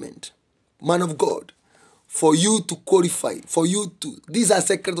contentment. Man of God, for you to qualify, these are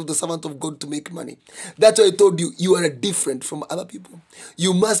secrets of the servant of God to make money. That's why I told you, you are different from other people.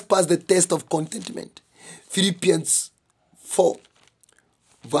 You must pass the test of contentment. Philippians 4,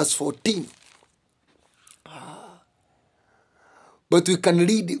 verse 14. But we can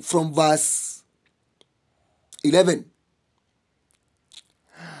read from verse 11.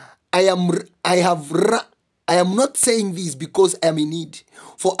 I am not saying this because I am in need,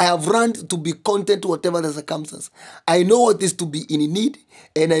 for I have learned to be content whatever the circumstance. I know what is to be in need,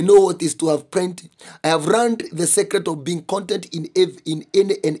 and I know what is to have plenty. I have learned the secret of being content in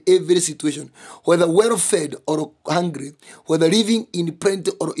any and every situation, whether well-fed or hungry, whether living in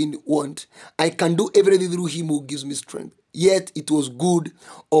plenty or in want. I can do everything through him who gives me strength. Yet it was good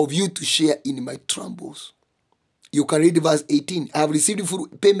of you to share in my troubles. You can read verse 18. I have received full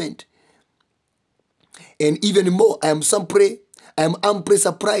payment. And even more, I am amply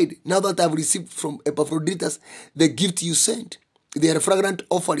surprised now that I have received from Epaphroditus the gift you sent. They are a fragrant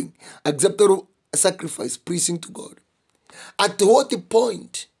offering, acceptable sacrifice, pleasing to God. At what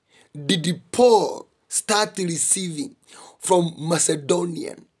point did Paul start receiving from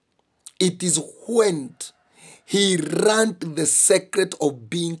Macedonia? It is when he learned the secret of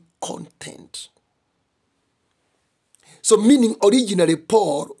being content. So meaning originally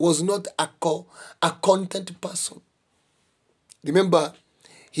Paul was not a content person. Remember,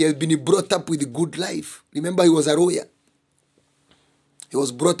 he has been brought up with a good life. Remember, he was a lawyer. He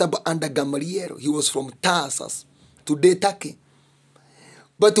was brought up under Gamaliel. He was from Tarsus, today Turkey.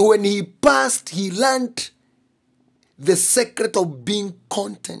 But when he passed, he learned the secret of being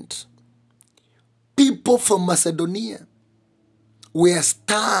content. People from Macedonia were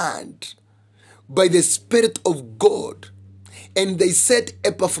stirred by the Spirit of God, and they sent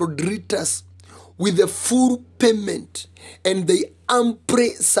Epaphroditus with a full payment, and they amply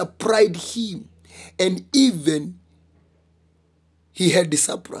supplied him, and even he had the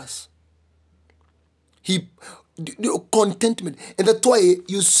surplus. Contentment. And that's why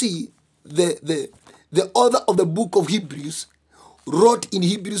you see the author of the book of Hebrews wrote in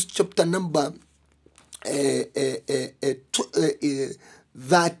Hebrews chapter number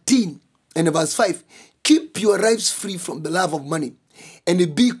 13 and verse 5, keep your lives free from the love of money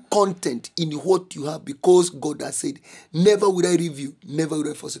and be content in what you have, because God has said, never will I leave you, never will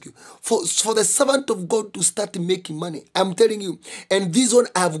I forsake you. For the servant of God to start making money, I'm telling you, and this one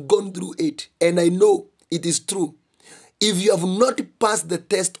I have gone through it, and I know it is true. If you have not passed the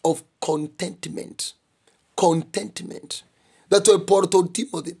test of contentment, that's why Paul told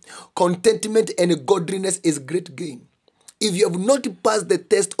Timothy, contentment and godliness is great gain. If you have not passed the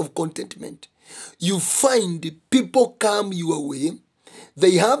test of contentment, you find people come your way.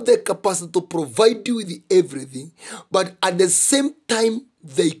 They have the capacity to provide you with everything, but at the same time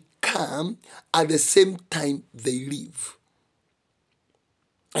they come, at the same time they leave.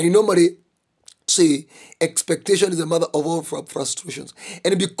 And you normally say expectation is the mother of all frustrations.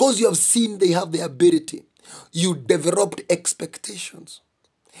 And because you have seen they have the ability, you developed expectations.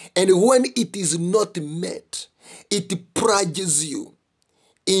 And when it is not met, it plunges you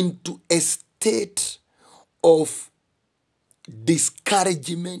into a state of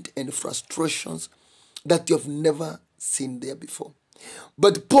discouragement and frustrations that you have never seen there before.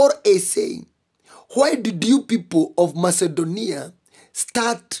 But Paul is saying, why did you people of Macedonia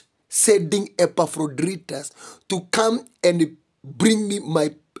start sending Epaphroditus to come and bring me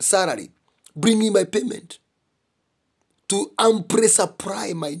my salary, bring me my payment, to amply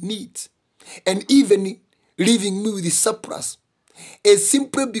supply my needs, and even leaving me with the surplus? Is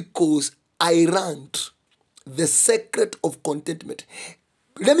simply because I learned the secret of contentment.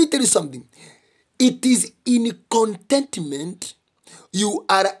 Let me tell you something. It is in contentment you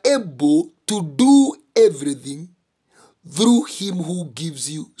are able to do everything through him who gives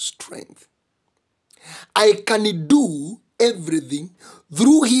you strength. I can do everything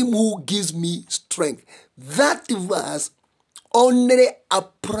through him who gives me strength. That verse only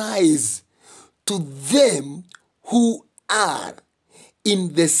applies to them who are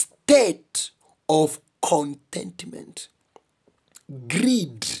in the state of contentment.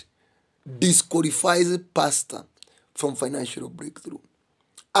 Greed disqualifies a pastor from financial breakthrough.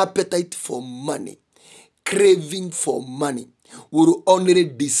 Appetite for money, craving for money will only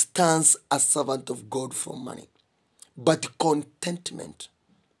distance a servant of God from money. But contentment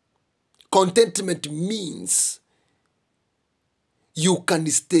means you can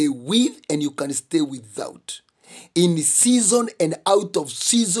stay with and you can stay without. In season and out of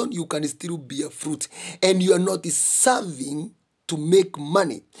season, you can still bear fruit. And you are not serving to make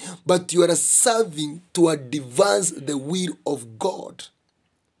money, but you are serving to advance the will of God.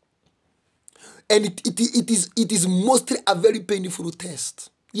 And it is mostly a very painful test.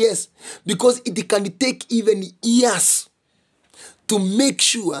 Yes, because it can take even years to make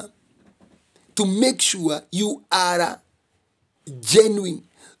sure you are genuine.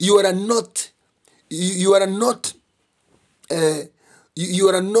 You are not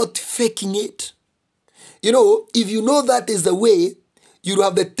faking it. You know, if you know that is the way, you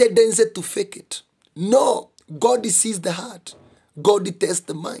have the tendency to fake it. No, God sees the heart. God tests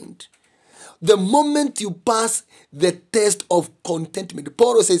the mind. The moment you pass the test of contentment,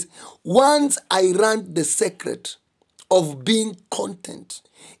 Paul says, once I learned the secret of being content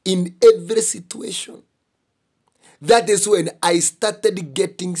in every situation, that is when I started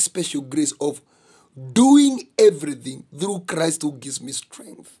getting special grace of doing everything through Christ who gives me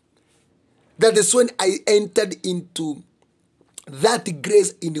strength. That is when I entered into that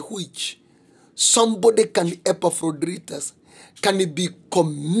grace in which somebody can Epaphroditus can be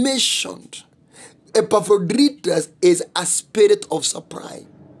commissioned. Epaphroditus is a spirit of supply,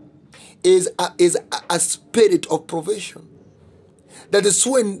 is a spirit of provision. That is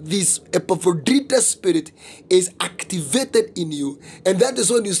when this Epaphroditus spirit is activated in you, and that is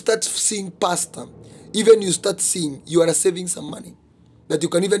when you start seeing, pastor, even you start seeing you are saving some money. That you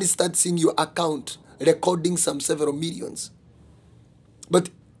can even start seeing your account recording some several millions. But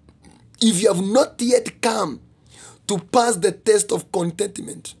if you have not yet come to pass the test of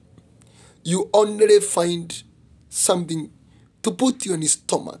contentment, you only find something to put you in his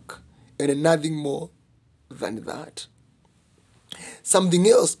stomach and nothing more than that. Something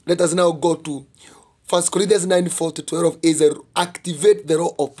else, let us now go to 1 Corinthians 9:4-12 is activate the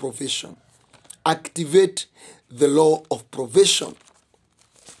law of provision. Activate the law of provision.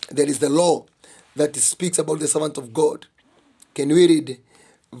 There is the law that speaks about the servant of God. Can we read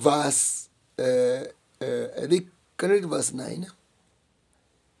verse, can we read verse 9?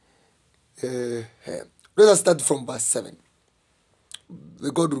 Let us start from verse 7.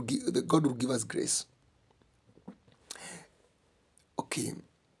 The God will give us grace. Okay,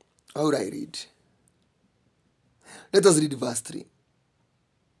 how would I read? Let us read verse 3.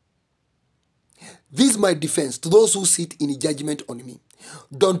 This is my defense to those who sit in judgment on me.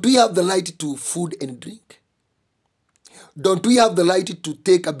 Don't we have the right to food and drink? Don't we have the right to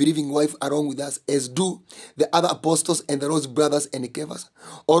take a believing wife along with us, as do the other apostles and the Lord's brothers and Cephas?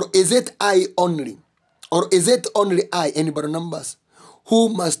 Or is it only I and Barnabas who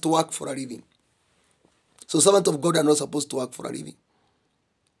must work for a living? So servants of God are not supposed to work for a living.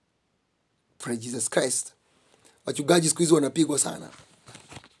 Praise Jesus Christ. Wachungaji siku hizi wanapigwa sana.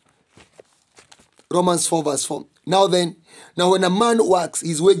 Romans 4:4. Now when a man works,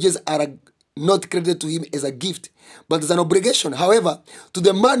 his wages are not credited to him as a gift, but as an obligation. However, to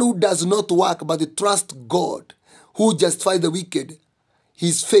the man who does not work but trusts God, who justifies the wicked,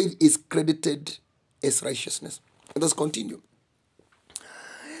 his faith is credited as righteousness. Let us continue.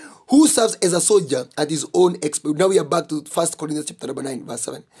 Who serves as a soldier at his own expense? Now we are back to 1 Corinthians chapter 9, verse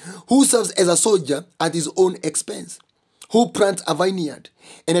 7. Who serves as a soldier at his own expense? Who plants a vineyard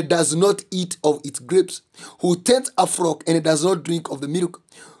and does not eat of its grapes? Who tends a flock and does not drink of the milk?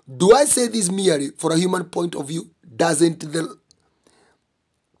 Do I say this merely for a human point of view? Doesn't the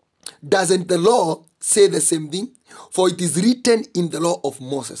law say the same thing? For it is written in the law of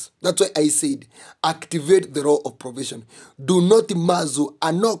Moses. That's why I said, activate the law of provision. Do not muzzle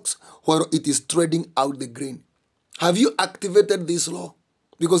an ox while it is treading out the grain. Have you activated this law?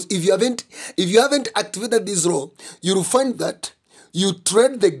 Because if you haven't activated this law, you will find that you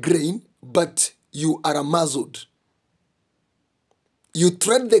tread the grain, but you are muzzled. You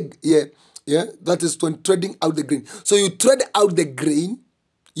tread that is when treading out the grain. So you tread out the grain,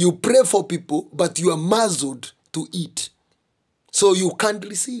 you pray for people, but you are muzzled to eat. So you can't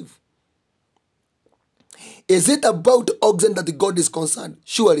receive. Is it about oxen that God is concerned?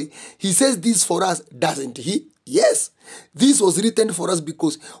 Surely, he says this for us, doesn't he? Yes. This was written for us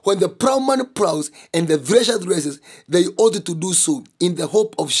because when the plowman plows and the thresher threshes, they ought to do so in the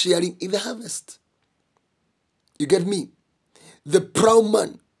hope of sharing in the harvest. You get me? The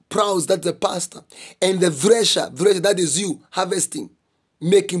plowman plows, that's the pastor, and the thresher, that is you, harvesting,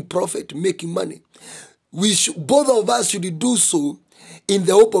 making profit, making money. Both of us should do so in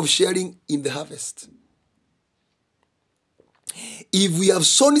the hope of sharing in the harvest. If we have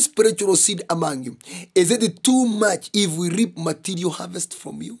sown spiritual seed among you, is it too much if we reap material harvest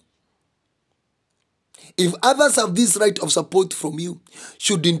from you? If others have this right of support from you,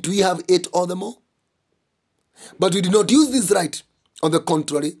 shouldn't we have it all the more? But we do not use this right. On the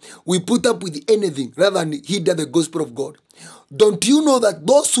contrary, we put up with anything rather than heed the gospel of God. Don't you know that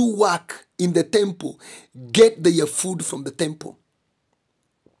those who work in the temple get their food from the temple?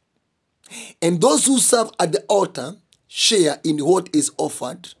 And those who serve at the altar share in what is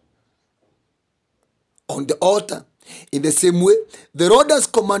offered on the altar. In the same way, the Lord has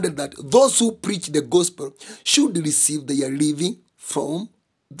commanded that those who preach the gospel should receive their living from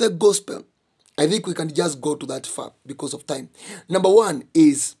the gospel. I think we can just go to that far because of time. Number one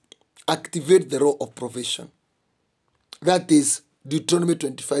is activate the law of provision. That is Deuteronomy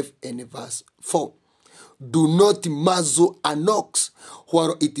 25 and verse 4. Do not muzzle an ox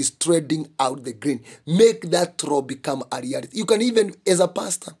while it is treading out the grain. Make that law become a reality. You can even, as a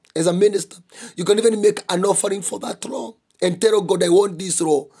pastor, as a minister, you can even make an offering for that law and tell God, I want this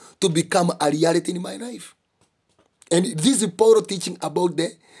law to become a reality in my life. And this is Paul teaching about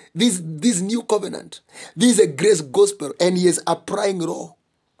this new covenant. This is a grace gospel, and he is applying law.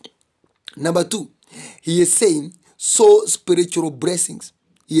 Number two, he is saying, sow spiritual blessings.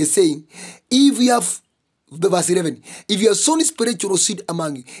 He is saying, if we have, verse 11, if you have sown spiritual seed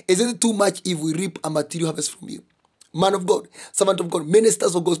among you, is it too much if we reap a material harvest from you? Man of God, servant of God,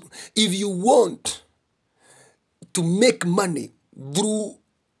 ministers of gospel, if you want to make money through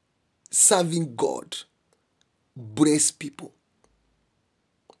serving God, bless people.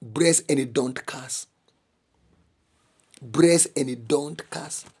 Bless and don't curse. Bless and don't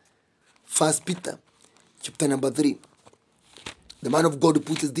curse. 1 Peter chapter number 3. The man of God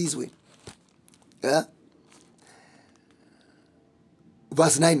puts it this way. Yeah?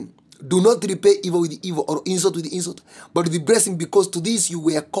 Verse 9. Do not repay evil with evil or insult with insult, but with the blessing, because to this you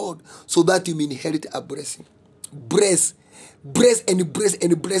were called, so that you may inherit a blessing. Bless. Bless and bless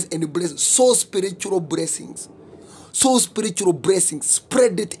and bless and bless. So spiritual blessings. So spiritual blessings.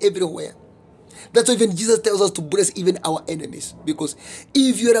 Spread it everywhere. That's why even Jesus tells us to bless even our enemies. Because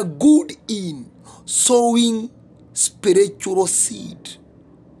if you are good in sowing spiritual seed,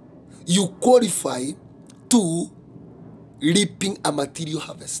 you qualify to reaping a material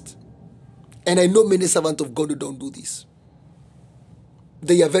harvest. And I know many servants of God who don't do this.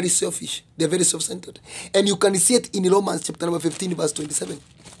 They are very selfish. They are very self-centered. And you can see it in Romans chapter number 15 verse 27.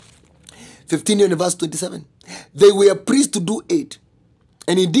 15 and verse 27. They were priests to do it.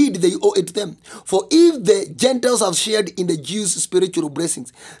 And indeed they owe it to them. For if the Gentiles have shared in the Jews' spiritual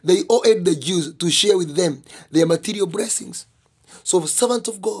blessings, they owe it the Jews to share with them their material blessings. So servant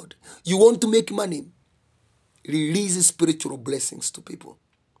of God, you want to make money, release spiritual blessings to people.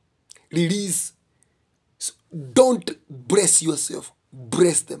 Release. Don't bless yourself.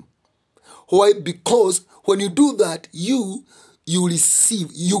 Bless them. Why? Because when you do that, you receive.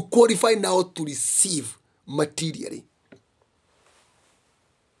 You qualify now to receive materially.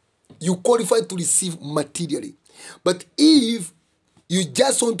 You qualify to receive materially. But if you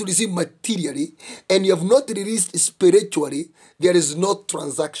just want to receive materially and you have not released spiritually, there is no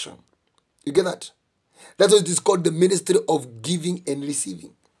transaction. You get that? That's what it is called, the ministry of giving and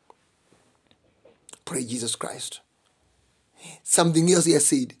receiving. Praise Jesus Christ. Something else he has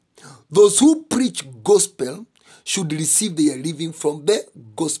said. Those who preach gospel should receive their living from the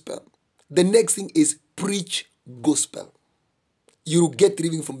gospel. The next thing is preach gospel. You will get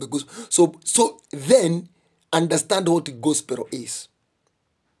living from the gospel. So then understand what gospel is.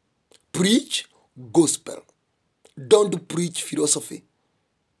 Preach gospel. Don't preach philosophy.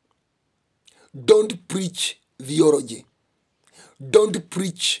 Don't preach theology. Don't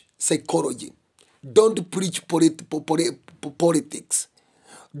preach psychology. Don't preach politics.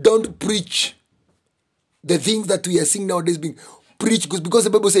 Don't preach the things that we are seeing nowadays being preached. Because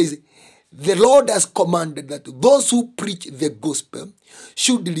the Bible says, the Lord has commanded that those who preach the gospel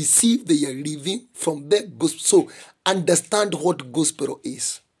should receive their living from the gospel. So understand what gospel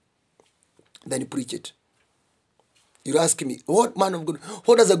is. Then you preach it. You're asking me, what man of God,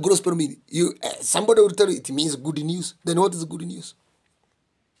 what does a gospel mean? Somebody will tell you it means good news. Then what is good news?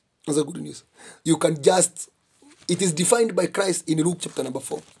 What's the good news? You can just, it is defined by Christ in Luke chapter number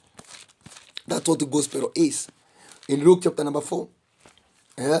 4. That's what the gospel is. In Luke chapter number 4.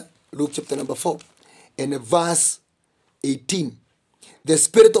 Yeah? Luke chapter number 4. And verse 18. The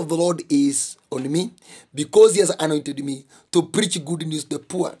Spirit of the Lord is on me because He has anointed me to preach good news to the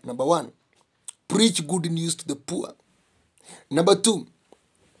poor. Number one, preach good news to the poor. Number two,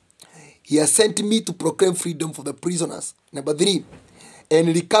 He has sent me to proclaim freedom for the prisoners. Number three, and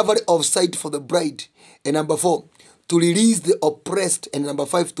recovery of sight for the bride. And number four, to release the oppressed. And number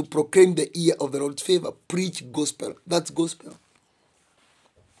five, to proclaim the year of the Lord's favor. Preach gospel. That's gospel.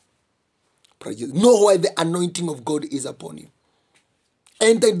 Know why the anointing of God is upon you.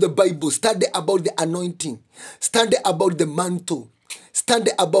 Enter the Bible. Study about the anointing. Study about the mantle.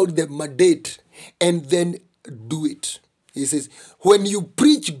 Study about the mandate. And then do it. He says, when you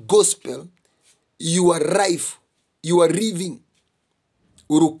preach gospel, you are rife. You are living.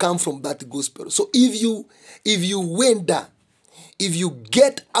 Will come from that gospel. So if you wander, if you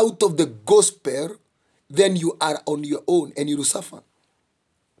get out of the gospel, then you are on your own and you will suffer.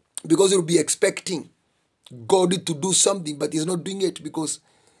 Because you'll be expecting God to do something, but He's not doing it because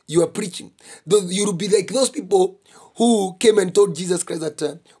you are preaching. You'll be like those people who came and told Jesus Christ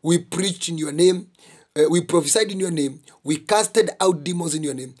that we preached in your name, we prophesied in your name, we casted out demons in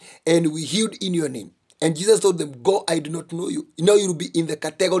your name, and we healed in your name. And Jesus told them, go, I do not know you. Now you'll be in the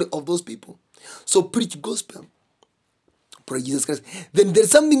category of those people. So preach gospel. Praise Jesus Christ. Then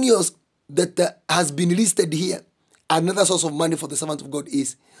there's something else that has been listed here. Another source of money for the servant of God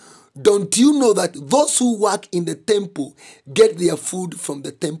is, don't you know that those who work in the temple get their food from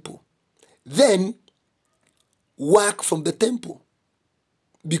the temple? Then work from the temple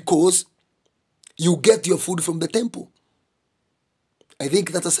because you get your food from the temple. I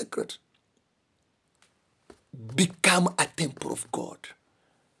think that's a secret. Become a temple of God.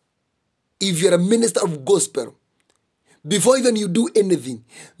 If you're a minister of gospel, before even you do anything,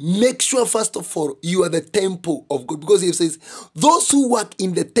 make sure first of all you are the temple of God. Because He says, those who work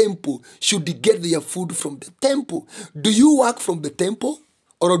in the temple should get their food from the temple. Do you work from the temple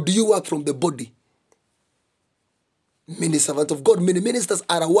or do you work from the body? Many servants of God, many ministers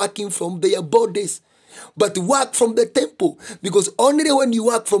are working from their bodies. But work from the temple, because only when you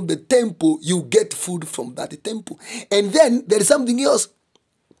work from the temple, you get food from that temple. And then there is something else.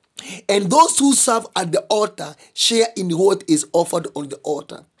 And those who serve at the altar share in what is offered on the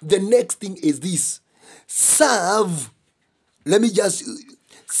altar. The next thing is this. Serve.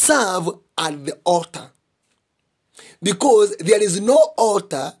 Serve at the altar. Because there is no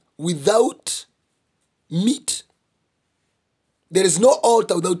altar without meat. There is no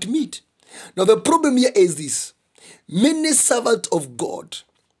altar without meat. Now the problem here is this. Many servants of God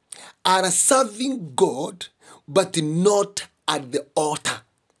are serving God, but not at the altar.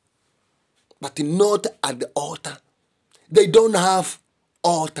 But not at the altar. They don't have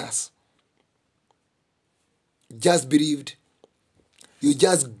altars. Just believed. You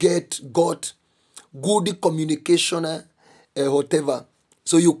just got good communication, whatever.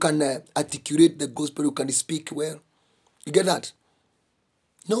 So you can articulate the gospel, you can speak well. You get that?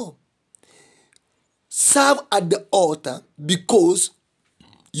 No. Serve at the altar because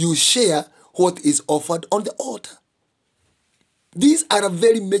you share what is offered on the altar. These are a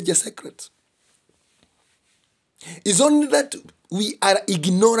very major secret. It's only that we are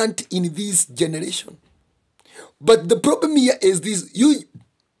ignorant in this generation. But the problem here is this,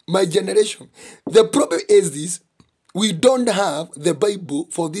 my generation, the problem is this, we don't have the Bible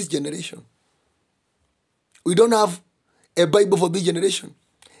for this generation. We don't have a Bible for this generation.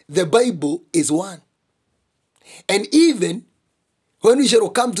 The Bible is one. And even when we shall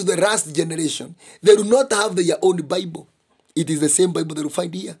come to the last generation, they do not have their own Bible. It is the same Bible that we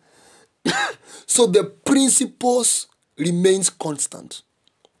find here. So the principles remains constant.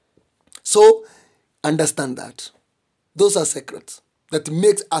 So understand that. Those are secrets that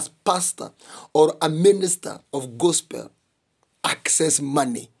makes us pastor or a minister of gospel access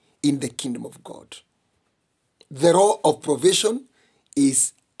money in the kingdom of God. The law of provision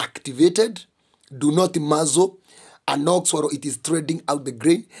is activated. Do not muzzle an ox while it is treading out the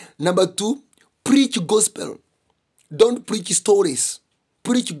grain. Number two, preach gospel. Don't preach stories.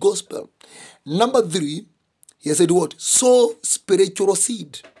 Preach gospel. Number three, he said what? Sow spiritual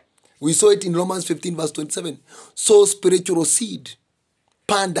seed. We saw it in Romans 15 verse 27. Sow spiritual seed.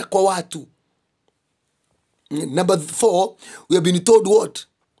 Panda kwa watu. Number four, we have been told what?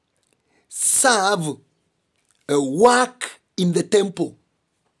 Serve. Work in the temple.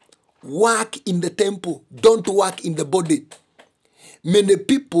 Work in the temple. Don't work in the body. Many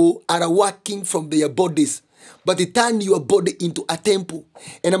people are working from their bodies, but they turn your body into a temple.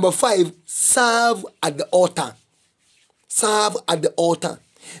 And number five, serve at the altar. Serve at the altar.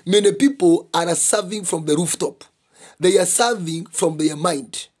 Many people are serving from the rooftop. They are serving from their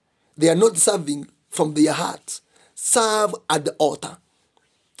mind. They are not serving from their heart. serve at the altar.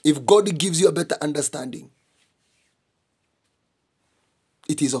 If God gives you a better understanding,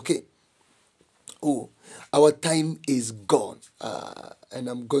 it is okay. Oh, our time is gone, and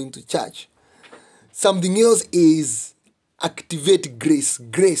I'm going to church. Something else is activate grace.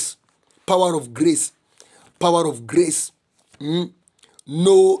 Grace. Power of grace. Power of grace.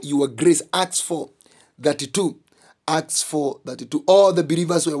 Know your grace. Acts 4:32. Acts 4:32. All the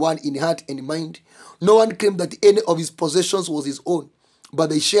believers were one in heart and mind. No one claimed that any of his possessions was his own, but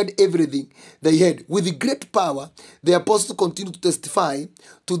they shared everything they had. With great power, the apostles continued to testify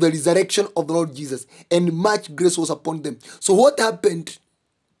to the resurrection of the Lord Jesus, and much grace was upon them. So what happened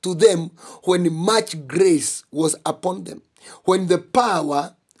to them when much grace was upon them? When the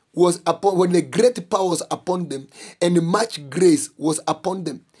power was upon, when the great power was upon them, and much grace was upon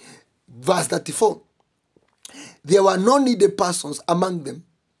them. Verse 34. There were no needy persons among them,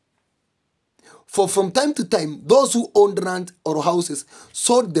 for from time to time, those who owned land or houses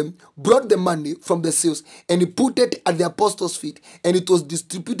sold them, brought the money from the sales, and put it at the apostles' feet, and it was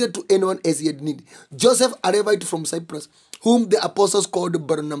distributed to anyone as he had need. Joseph, a Levite from Cyprus, whom the apostles called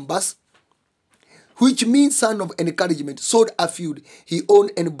Barnabas, which means son of encouragement, sold a field he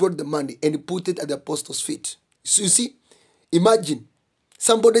owned and brought the money and put it at the apostles' feet. So you see, imagine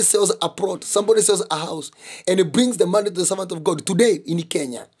somebody sells a plot, somebody sells a house, and he brings the money to the servant of God. Today in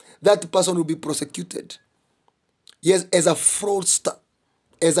Kenya, that person will be prosecuted. Yes, as a fraudster,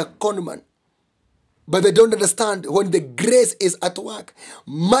 as a conman. But they don't understand when the grace is at work.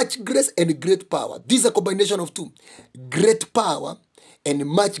 Much grace and great power. This is a combination of two. Great power and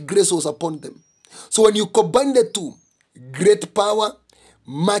much grace was upon them. So when you combine the two, great power,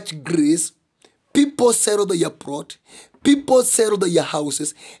 much grace, people settle their plot, people settle their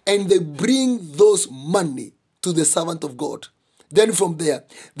houses, and they bring those money to the servant of God. Then from there,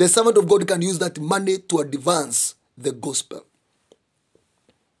 the servant of God can use that money to advance the gospel.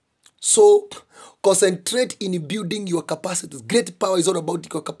 So, concentrate in building your capacities. Great power is all about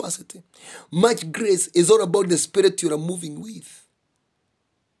your capacity. Much grace is all about the spirit you are moving with.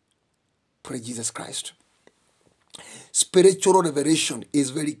 Praise Jesus Christ. Spiritual revelation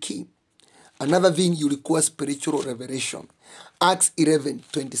is very key. Another thing you require spiritual revelation. Acts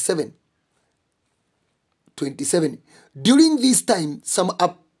 11:27. During this time,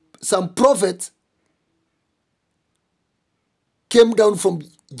 some prophets came down from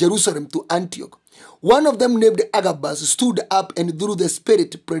Jerusalem to Antioch. One of them, named Agabus, stood up and through the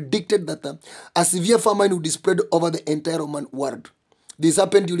Spirit predicted that a severe famine would spread over the entire Roman world. This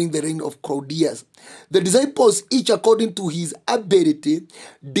happened during the reign of Claudius. The disciples, each according to his ability,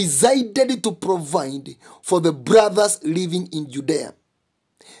 decided to provide for the brothers living in Judea.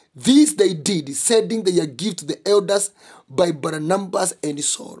 This they did, sending their gift to the elders by Barnabas and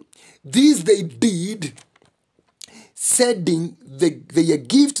Saul. This they did, sending their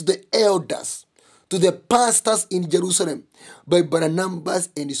gift to the elders, to the pastors in Jerusalem by Barnabas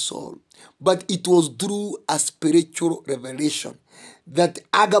and Saul. But it was through a spiritual revelation that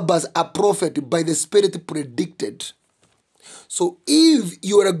Agabus, a prophet by the Spirit, predicted. So if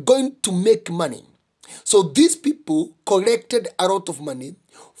you are going to make money, so these people collected a lot of money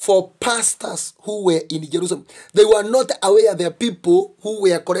for pastors who were in Jerusalem. They were not aware there are people who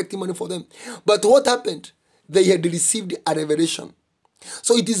were collecting money for them. But what happened? They had received a revelation.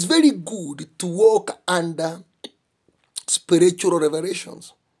 So it is very good to walk under spiritual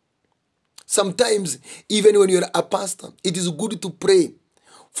revelations. Sometimes, even when you're a pastor, it is good to pray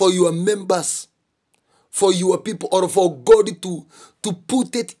for your members, for your people, or for God to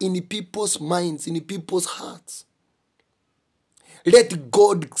put it in people's minds, in people's hearts. Let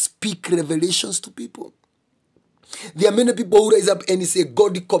God speak revelations to people. There are many people who rise up and say,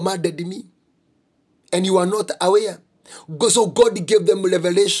 God commanded me, and you are not aware. So God gave them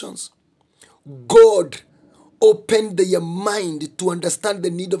revelations. God opened their mind to understand the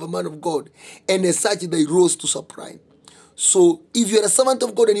need of a man of God, and as such they rose to supply. So if you're a servant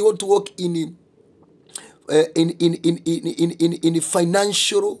of God and you want to walk in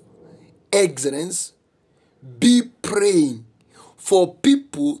financial excellence, be praying for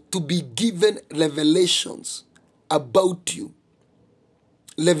people to be given revelations about you,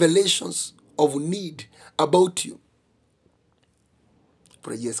 revelations of need about you.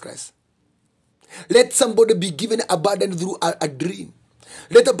 Praise Jesus Christ. Let somebody be given a burden through a dream.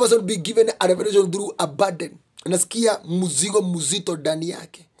 Let a person be given a revelation through a burden. Anasikia mzigo mzito ndani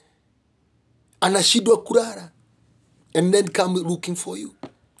yake, anashindwa kulala, and then come looking for you,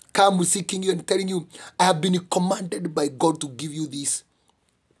 come seeking you and telling you, I have been commanded by God to give you this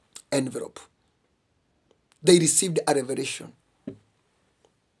envelope. They received a revelation.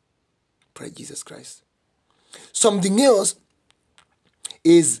 Praise Jesus Christ. Something else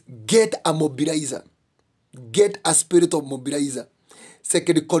is get a mobilizer. Get a spirit of mobilizer. 2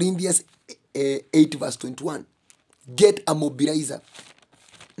 Corinthians 8 verse 21. Get a mobilizer.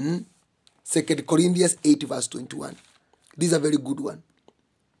 2 Corinthians 8 verse 21. This is a very good one.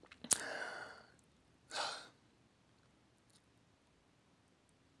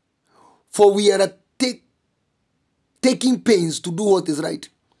 For we are taking pains to do what is right,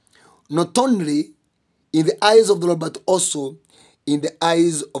 not only in the eyes of the Lord, but also in the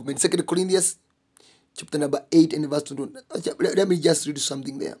eyes of men. 2 Corinthians chapter number 8 and verse 21. Let me just read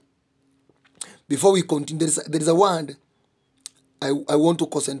something there. Before we continue, there is a word I want to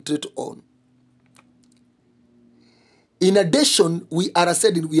concentrate on. In addition, we are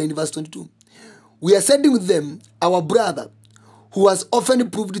in verse 22. We are sending with them our brother, who has often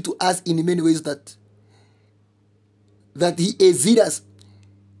proved to us in many ways that he is zealous,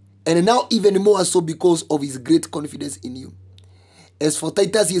 and now even more so because of his great confidence in you. As for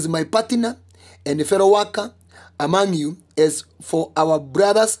Titus, he is my partner and a fellow worker among you. As for our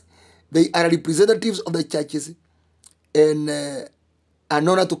brothers, they are representatives of the churches and an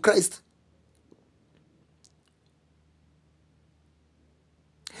honor to Christ.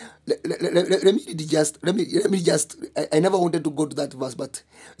 Let me just. I never wanted to go to that verse, but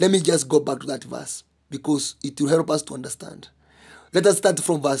let me just go back to that verse because it will help us to understand. Let us start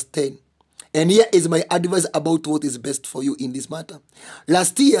from verse 10. And here is my advice about what is best for you in this matter.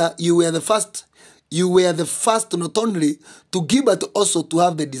 Last year, you were the first not only to give, but also to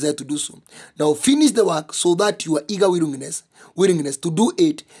have the desire to do so. Now finish the work so that your eager willingness to do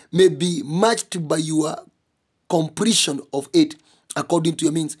it may be matched by your completion of it according to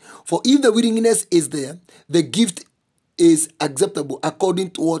your means. For if the willingness is there, the gift is acceptable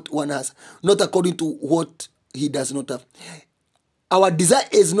according to what one has, not according to what he does not have. Our desire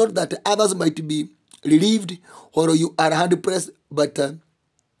is not that others might be relieved or you are hard pressed, but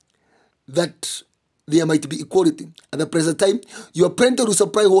that there might be equality. At the present time, your apprentice will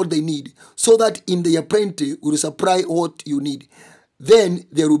supply what they need, so that in the apprentice will supply what you need. Then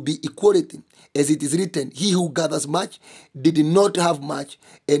there will be equality. As it is written, he who gathers much did not have much,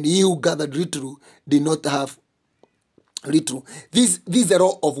 and he who gathered little did not have little. This is the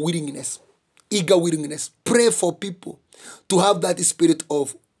role of willingness, eager willingness. Pray for people to have that spirit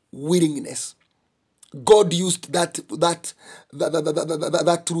of willingness. God used that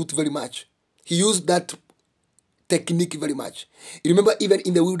truth very much. He used that technique very much. You remember, even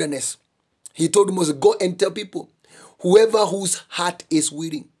in the wilderness, he told Moses, go and tell people, whoever whose heart is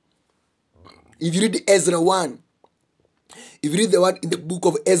willing. If you read Ezra 1, if you read the one in the book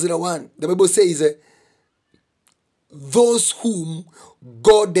of Ezra 1, the Bible says, those whom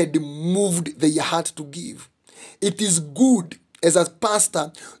God had moved their heart to give. It is good as a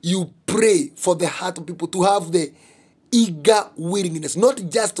pastor, you pray for the heart of people to have the eager willingness, not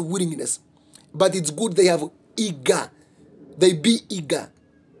just willingness, but it's good they have eager. They be eager.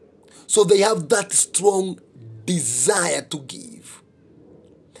 So they have that strong desire to give.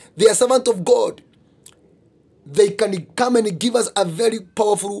 They are servants of God. They can come and give us a very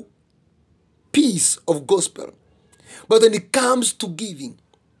powerful piece of gospel. But when it comes to giving,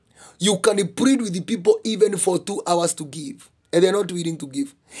 you can plead with the people even for 2 hours to give, and they're not willing to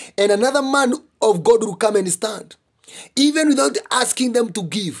give. And another man of God will come and stand. Even without asking them to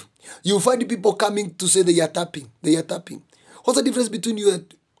give, you find people coming to say they are tapping. They are tapping. What's the difference between you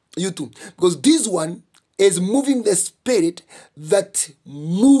and you two? Because this one is moving the spirit that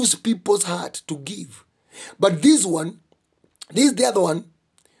moves people's heart to give. But this is the other one,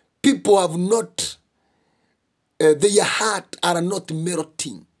 people have not, their heart are not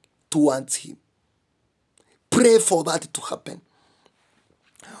melting towards him. Pray for that to happen.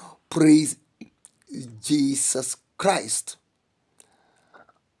 Praise Jesus Christ.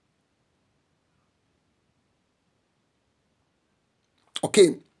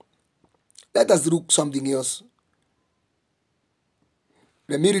 Okay, let us look something else.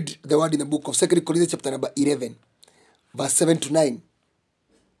 Let me read the word in the book of 2 Corinthians chapter number 11, verse 7 to 9.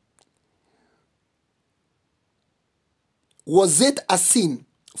 Was it a sin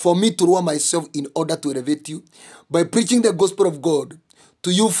for me to lower myself in order to elevate you by preaching the gospel of God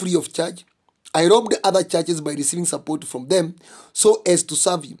to you free of charge? I robbed other churches by receiving support from them so as to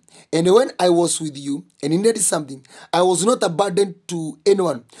serve you. And when I was with you and needed something, I was not a burden to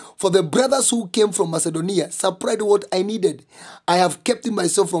anyone. For the brothers who came from Macedonia supplied what I needed. I have kept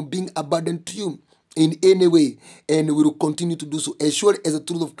myself from being a burden to you in any way and will continue to do so. As sure as the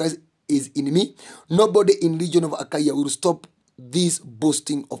truth of Christ is in me, nobody in region of Achaia will stop this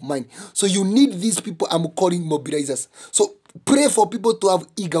boasting of mine. So you need these people I'm calling mobilizers. So Pray for people to have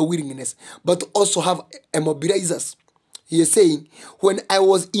eager willingness, but also have mobilizers. He is saying, when I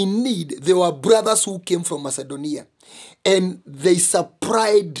was in need, there were brothers who came from Macedonia, and they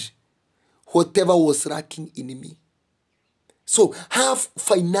supplied whatever was lacking in me. So have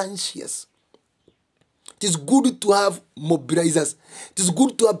financiers. It is good to have mobilizers. It is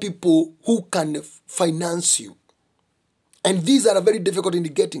good to have people who can finance you. And these are very difficult in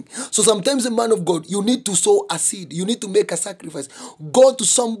getting. So sometimes, a man of God, you need to sow a seed. You need to make a sacrifice. Go to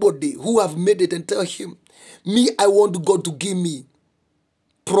somebody who have made it and tell him, me, I want God to give me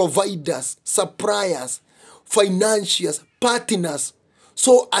providers, suppliers, financiers, partners.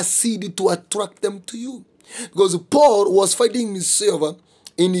 Sow a seed to attract them to you. Because Paul was finding himself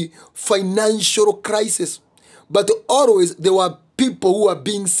in a financial crisis. But always there were people who were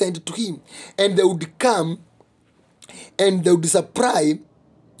being sent to him. And they would come and they would supply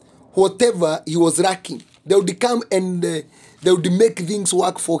whatever he was lacking. They would come and they would make things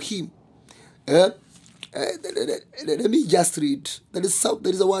work for him. Let me just read. There is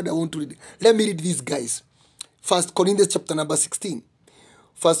a word I want to read. Let me read these guys. 1 Corinthians chapter number 16.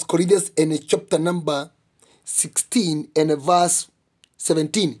 1 Corinthians and chapter number 16 and verse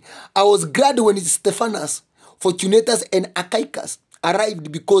 17. I was glad when Stephanas, Fortunatus, and Achaicus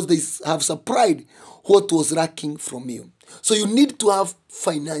arrived, because they have supplied what was lacking from you. So you need to have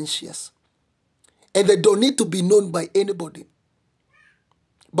financiers. And they don't need to be known by anybody.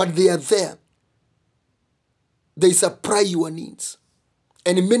 But they are there. They supply your needs.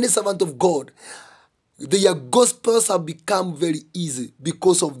 And many servants of God, their gospels have become very easy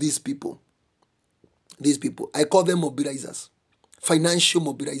because of these people. These people, I call them mobilizers, financial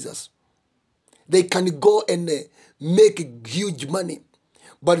mobilizers. They can go and make huge money,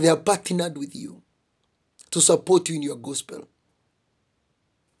 but they are partnered with you to support you in your gospel.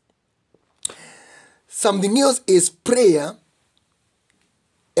 Something else is prayer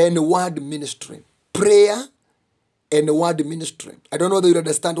and word ministry. Prayer and word ministry. I don't know whether you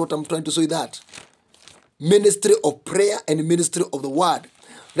understand what I'm trying to say that. Ministry of prayer and ministry of the word.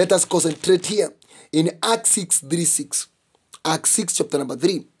 Let us concentrate here in Acts 6:3-6. Acts 6 chapter number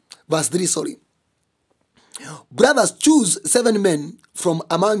 3. Verse 3, sorry. Brothers, choose 7 men from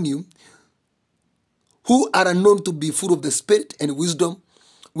among you who are known to be full of the Spirit and wisdom.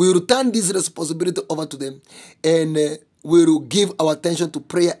 We will turn this responsibility over to them, and we will give our attention to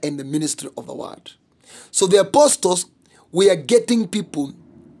prayer and the ministry of the word. So the apostles were getting people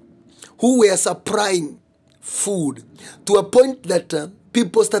who were supplying food to a point that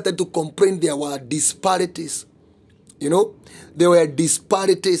people started to complain there were disparities. You know, there were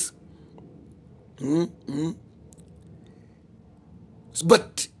disparities.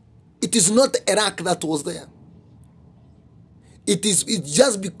 But it is not Iraq that was there. It's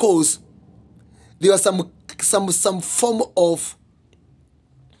just because there was some form of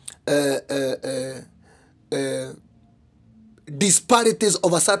disparities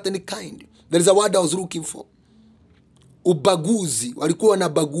of a certain kind. There is a word I was looking for. Ubaguzi, walikuwa na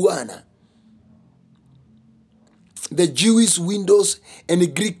baguana. The Jewish windows and the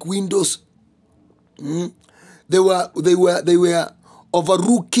Greek windows, they were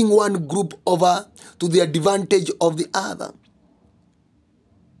overlooking one group over to the advantage of the other.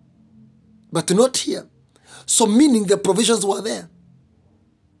 But not here. So meaning the provisions were there.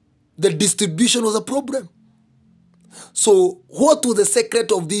 The distribution was a problem. So what was the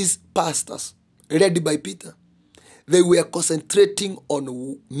secret of these pastors led by Peter? They were concentrating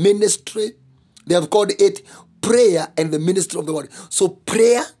on ministry. They have called it prayer and the ministry of the word. So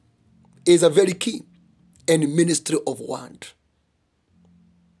prayer is a very key, and ministry of word.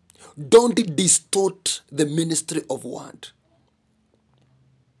 Don't distort the ministry of word.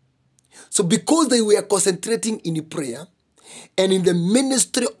 So because they were concentrating in prayer and in the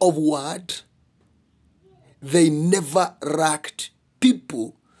ministry of word, they never lacked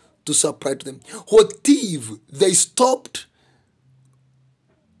people to supply to them. What if they stopped?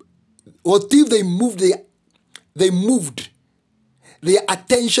 What if they moved their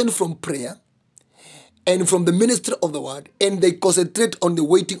attention from prayer and from the ministry of the word, and they concentrate on the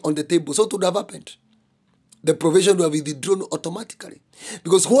waiting on the table? So what would have happened? The provision would have withdrawn automatically.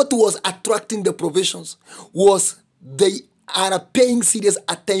 Because what was attracting the provisions was they are paying serious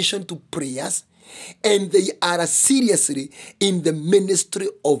attention to prayers, and they are seriously in the ministry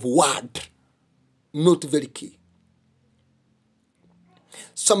of word. Not very key.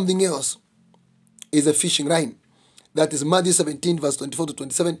 Something else is a fishing line. That is Matthew 17 verse 24 to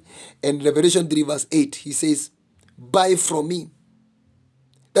 27 and Revelation 3 verse 8. He says, buy from me.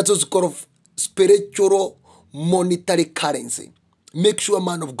 That's what's called spiritual monetary currency. Make sure,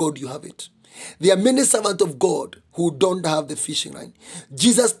 man of God, you have it. There are many servants of God who don't have the fishing line.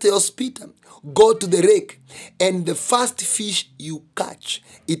 Jesus tells Peter, go to the lake, and the first fish you catch,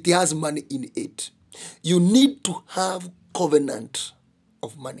 it has money in it. You need to have covenant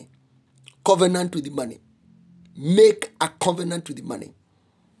of money. Covenant with the money. Make a covenant with the money.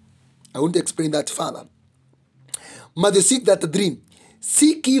 I want to explain that further. Matthew 6:33.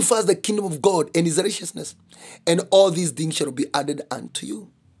 Seek ye first the kingdom of God and his righteousness, and all these things shall be added unto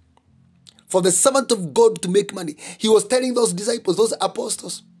you. For the servant of God to make money, he was telling those disciples, those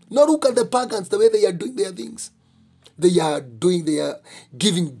apostles, now look at the pagans, the way they are doing their things. They are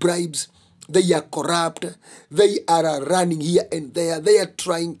giving bribes. They are corrupt. They are running here and there. They are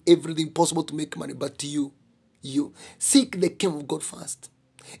trying everything possible to make money. But you seek the kingdom of God first.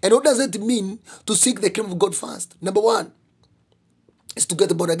 And what does it mean to seek the kingdom of God first? Number one is to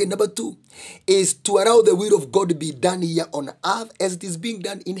get born again. Number two is to allow the will of God to be done here on earth as it is being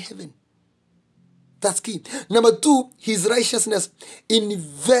done in heaven. That's key. Number two, his righteousness.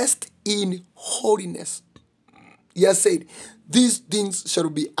 Invest in holiness. He has said, these things shall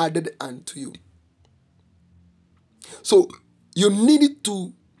be added unto you. So you need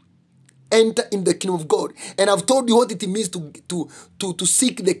to enter in the kingdom of God. And I've told you what it means to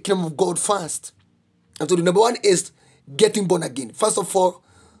seek the kingdom of God first. I've told you, number one is getting born again. First of all,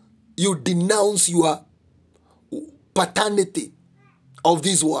 you denounce your paternity of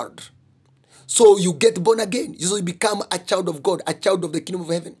this world. So you get born again. So you become a child of God, a child of the kingdom of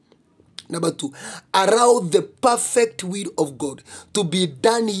heaven. Number two, allow the perfect will of God to be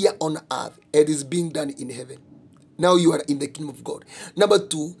done here on earth. It is being done in heaven. Now you are in the kingdom of God. Number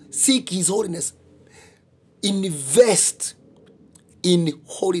two, seek his holiness. Invest in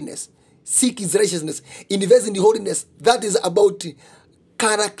holiness. Seek his righteousness. Invest in the holiness. That is about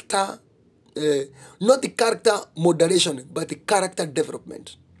character, not the character moderation, but the character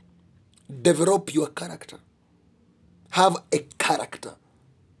development. Develop your character. Have a character.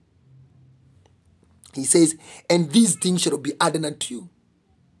 He says, and these things shall be added unto you.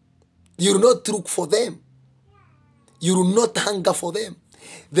 You will not look for them. You will not hunger for them.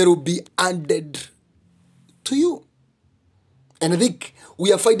 They will be added to you. And I think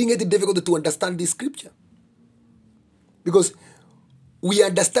we are finding it difficult to understand this scripture. Because we are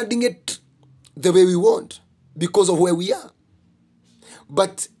understanding it the way we want. Because of where we are.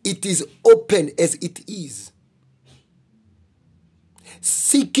 But it is open as it is.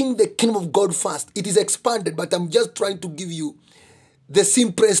 Seeking the kingdom of God first. It is expanded, but I'm just trying to give you the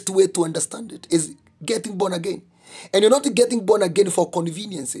simplest way to understand it. Is getting born again. And you're not getting born again for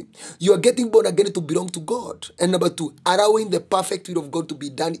convenience. You are getting born again to belong to God. And number two, allowing the perfect will of God to be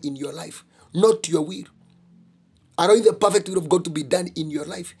done in your life. Not your will. Allowing the perfect will of God to be done in your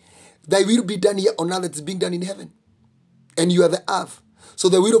life. Thy will be done here on earth that is being done in heaven. And you are the earth. So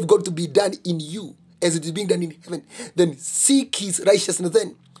the will of God to be done in you as it is being done in heaven. Then seek his righteousness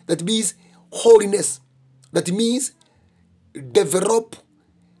then. That means holiness. That means develop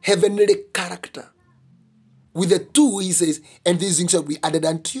heavenly character. With the two, he says, and these things shall be added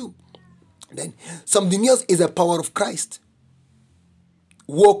unto you. Then something else is the power of Christ.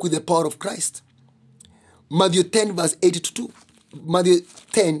 Walk with the power of Christ. Matthew 10 verse 8 to 2. Matthew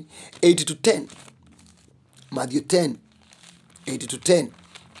 10, 8 to 10. Matthew 10, 8 to 10.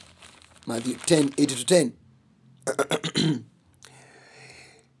 Matthew 10, 8 to 10.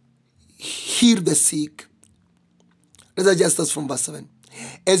 Heal the sick. Let's just start from verse 7.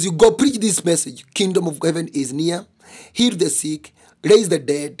 As you go preach this message, kingdom of heaven is near. Heal the sick, raise the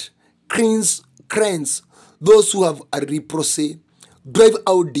dead, cleanse those who have a leprosy, drive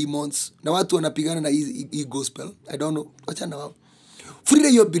out demons. Na watu wanapigana na hii gospel. I don't know. Wachana wao. Freely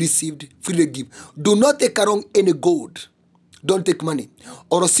you have received, freely give. Do not take along any gold. Don't take money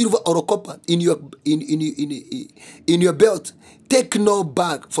or a silver or a copper in your belt. Take no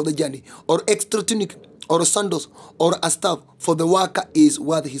bag for the journey, or extra tunic, or sandals, or a staff, for the worker is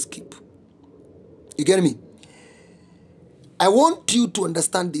worth his keep. You get me? I want you to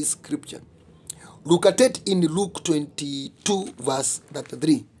understand this scripture. Look at it in Luke 22 verse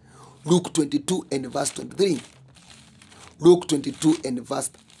 33. Luke 22 and verse 23. Luke 22 and verse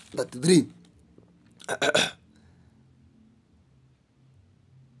 33.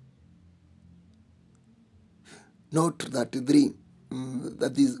 Not 33.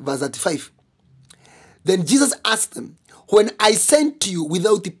 That is verse 35. Then Jesus asked them, when I sent to you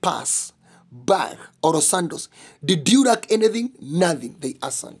without a pass, bag, or sandals, did you lack anything? Nothing, they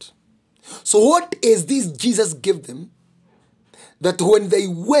answered. So what is this Jesus gave them? That when they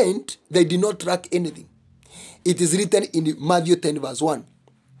went, they did not lack anything. It is written in Matthew 10 verse 1.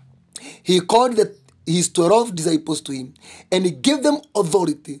 He called his 12 disciples to him, and he gave them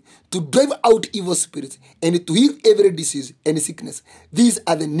authority to drive out evil spirits and to heal every disease and sickness. These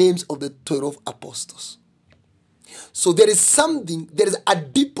are the names of the 12 apostles. So there is something, there is a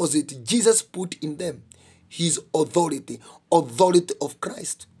deposit Jesus put in them. His authority of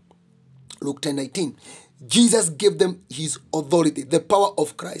Christ. Luke 10:19. Jesus gave them his authority, the power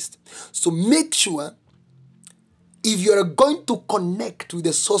of Christ. So make sure, if you are going to connect with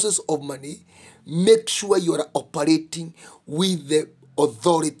the sources of money, make sure you are operating with the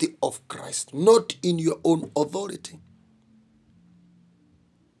authority of Christ, not in your own authority.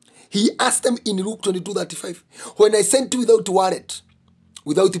 He asked them in Luke 22:35, when I sent you without wallet,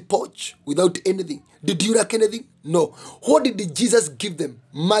 without a pouch, without anything, did you lack anything? No. What did Jesus give them?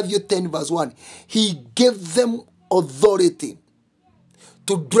 Matthew 10:1. He gave them authority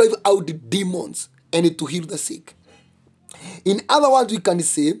to drive out the demons and to heal the sick. In other words, we can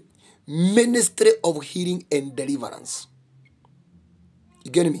say ministry of healing and deliverance.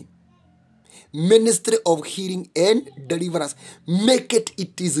 You get me? Ministry of healing and deliverance. Make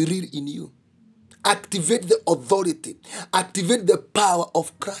it is real in you. Activate the authority. Activate the power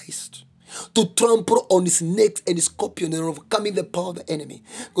of Christ to trample on snakes and scorpions and overcoming the power of the enemy.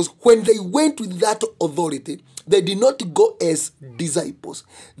 Because when they went with that authority, they did not go as disciples.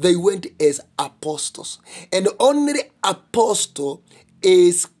 They went as apostles. And only apostle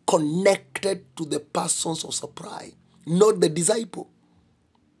is connected to the persons of supply, not the disciple.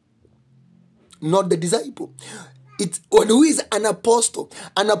 Not the disciple. It's when who is an apostle?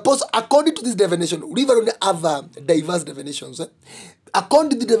 An apostle, according to this definition, we even other diverse definitions.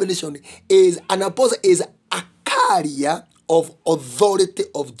 According to the definition, is an apostle is a carrier of authority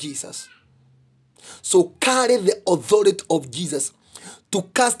of Jesus. So carry the authority of Jesus to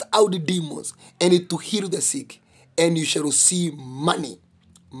cast out the demons and to heal the sick, and you shall receive money.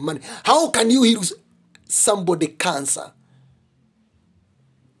 Money. How can you heal somebody cancer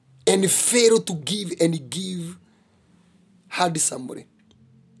and fail to give and give hard somebody?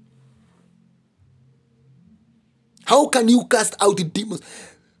 How can you cast out the demons?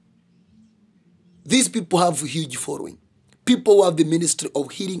 These people have a huge following. People who have the ministry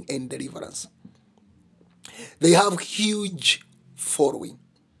of healing and deliverance. They have huge following.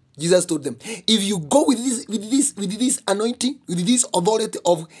 Jesus told them, if you go with this anointing, with this authority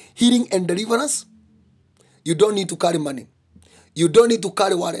of healing and deliverance, you don't need to carry money. You don't need to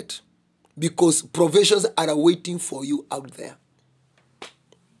carry wallet, because provisions are waiting for you out there.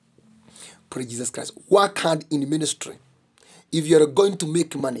 Praise Jesus Christ. Work hard in ministry. If you are going to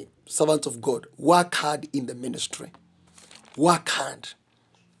make money, servants of God, work hard in the ministry. Work hard.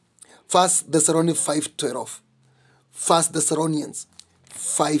 1 Thessalonians 5:12. 1 Thessalonians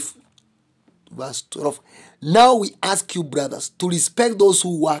 5 verse 12. Now we ask you, brothers, to respect those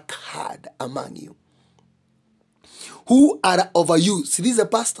who work hard among you, who are over you. See, this is a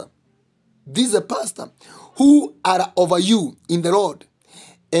pastor. This is a pastor. Who are over you in the Lord,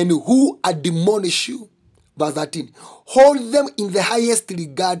 and who admonish you. Verse 13. Hold them in the highest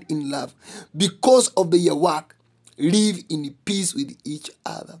regard in love. Because of their work, live in peace with each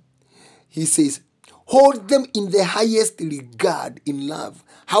other. He says, hold them in the highest regard in love.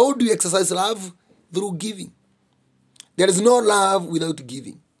 How do you exercise love? Through giving. There is no love without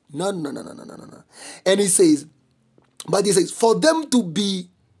giving. No. And he says, for them to be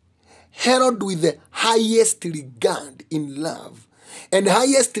held with the highest regard in love. And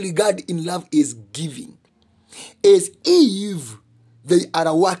highest regard in love is giving. As if they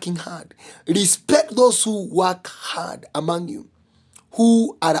are working hard. Respect those who work hard among you,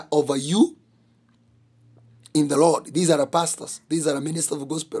 who are over you in the Lord. These are pastors. These are ministers of the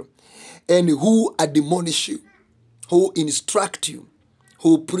gospel. And who admonish you, who instruct you,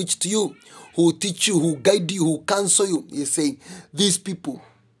 who preach to you, who teach you, who guide you, who counsel you. He's saying, these people,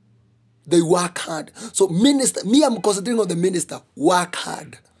 they work hard. So minister, I'm concentrating on the minister, work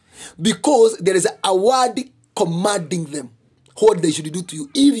hard. Because there is a word commanding them what they should do to you.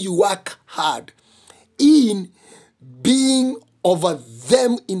 If you work hard in being over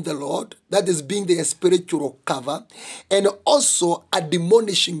them in the Lord, that is being their spiritual cover, and also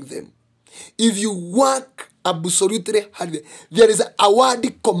admonishing them. If you work absolutely hard, there is a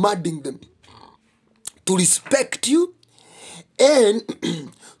word commanding them to respect you and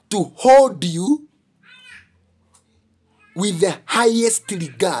to hold you with the highest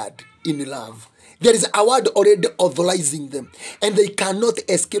regard in love. There is a word already authorizing them, and they cannot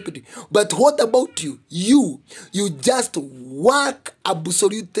escape it. But what about you? You just work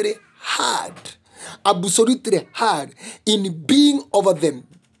absolutely hard in being over them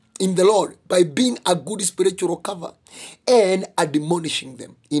in the Lord, by being a good spiritual cover and admonishing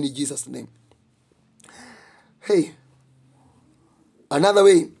them in Jesus' name. Hey, another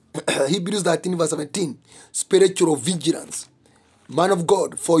way, Hebrews 13 verse 17, spiritual vigilance. Man of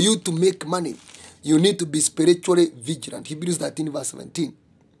God, for you to make money, you need to be spiritually vigilant. Hebrews 13 verse 17.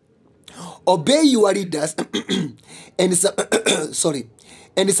 Obey your leaders and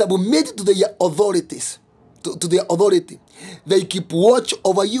submit to their authorities. To their authority. They keep watch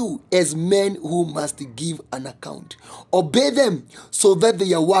over you as men who must give an account. Obey them so that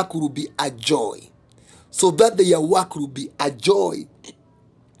their work will be a joy. So that their work will be a joy,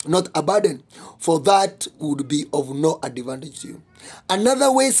 not a burden, for that would be of no advantage to you. Another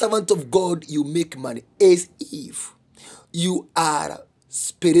way, servant of God, you make money is if you are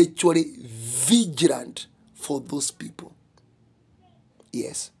spiritually vigilant for those people.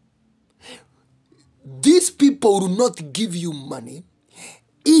 Yes. These people will not give you money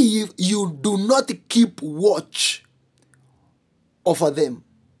if you do not keep watch over them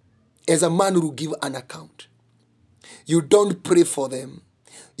as a man will give an account. You don't pray for them.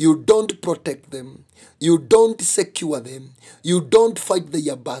 You don't protect them. You don't secure them. You don't fight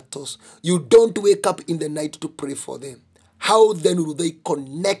their battles. You don't wake up in the night to pray for them. How then will they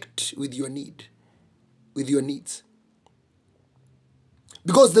connect with your need, with your needs?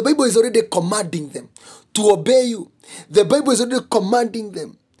 Because the Bible is already commanding them to obey you. The Bible is already commanding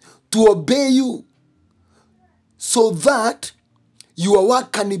them to obey you so that your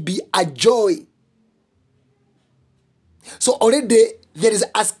work can be a joy. So already there is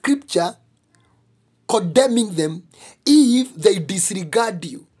a scripture condemning them if they disregard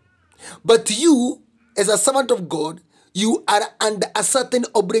you. But you, as a servant of God, you are under a certain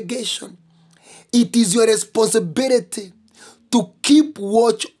obligation. It is your responsibility to keep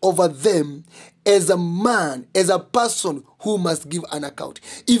watch over them as a man, as a person who must give an account.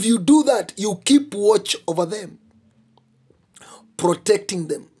 If you do that, you keep watch over them, protecting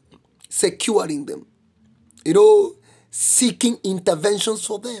them, securing them, seeking interventions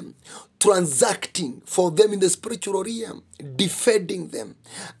for them, transacting for them in the spiritual realm, defending them,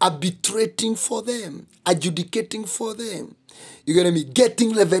 arbitrating for them, adjudicating for them. You get me?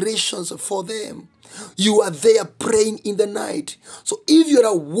 Getting revelations for them. You are there praying in the night. So if you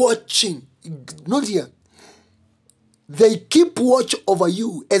are watching, not here, they keep watch over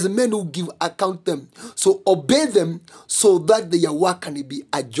you as men who give account them. So obey them so that their work can be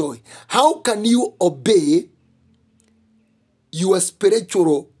a joy. How can you obey your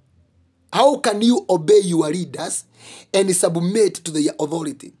spiritual? How can you obey your leaders and submit to their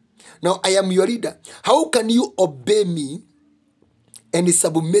authority? Now I am your leader. How can you obey me and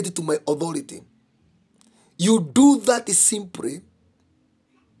submit to my authority? You do that simply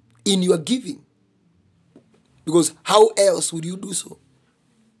in your giving. Because how else would you do so?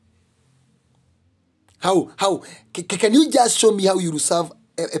 How? Can you just show me how you serve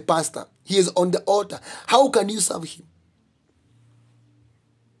a pastor? He is on the altar. How can you serve him?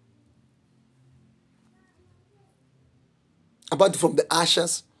 Apart from the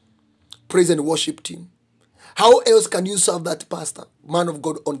ushers, praise and worship team. How else can you serve that pastor, man of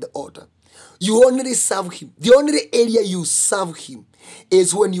God on the altar? You only serve him. The only area you serve him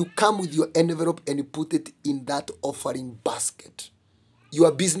is when you come with your envelope and you put it in that offering basket.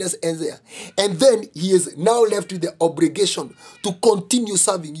 Your business ends there. And then he is now left with the obligation to continue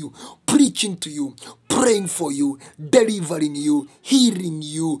serving you, preaching to you, praying for you, delivering you, healing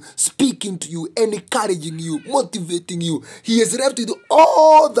you, speaking to you, encouraging you, motivating you. He is left with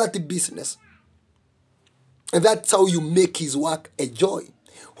all that business. And that's how you make his work a joy.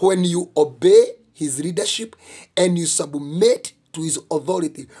 When you obey his leadership and you submit to his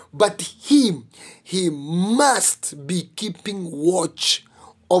authority. But he must be keeping watch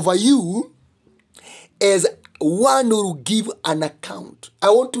over you as one who will give an account.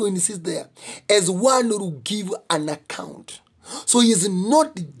 I want to insist there. As one who will give an account. So he is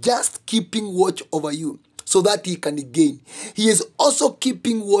not just keeping watch over you so that he can gain. He is also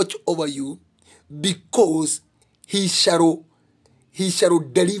keeping watch over you because he shall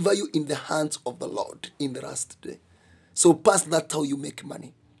deliver you in the hands of the Lord in the last day. So past that's how you make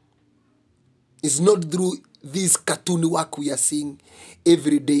money. It's not through this cartoon work we are seeing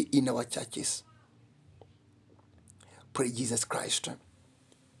every day in our churches. Praise Jesus Christ.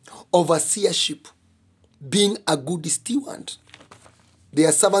 Overseership, being a good steward. They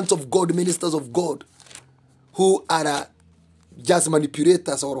are servants of God, ministers of God, who are just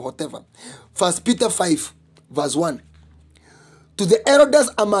manipulators or whatever. 1 Peter 5 verse 1. To the elders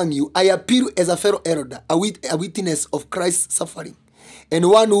among you, I appeal as a fellow elder, a witness of Christ's suffering, and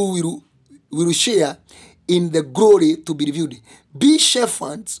one who will share in the glory to be revealed. Be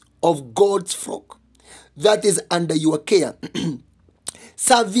shepherds of God's flock that is under your care,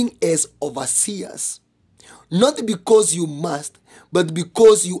 serving as overseers, Not because you must, but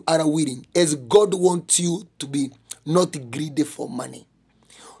because you are willing, as God wants you to be, not greedy for money.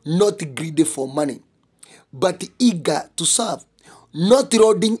 Not greedy for money, but eager to serve, not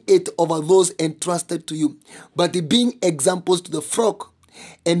lording it over those entrusted to you, but being examples to the flock.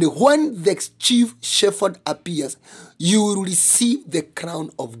 And when the chief shepherd appears, you will receive the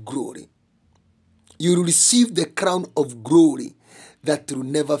crown of glory. You will receive the crown of glory that will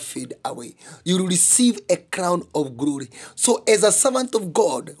never fade away. You will receive a crown of glory. So as a servant of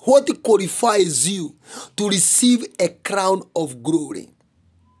God, what qualifies you to receive a crown of glory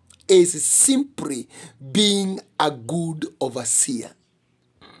is simply being a good overseer,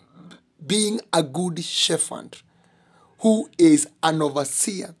 being a good shepherd. Who is an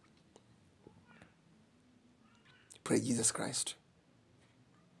overseer? Praise Jesus Christ.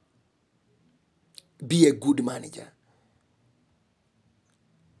 Be a good manager.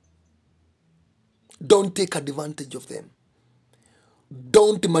 Don't take advantage of them.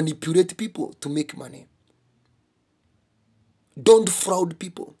 Don't manipulate people to make money. Don't fraud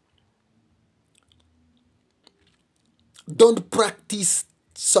people. Don't practice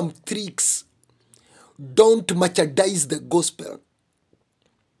some tricks. Don't merchandise the gospel.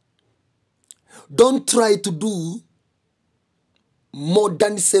 Don't try to do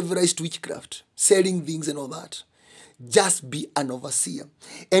modern civilized witchcraft, selling things and all that. Just be an overseer.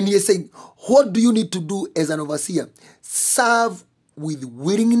 And he's saying, what do you need to do as an overseer? Serve with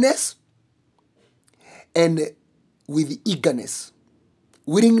willingness and with eagerness.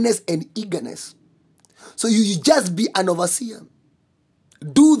 Willingness and eagerness. So you just be an overseer.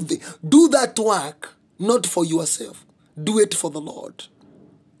 Do that work not for yourself. Do it for the Lord.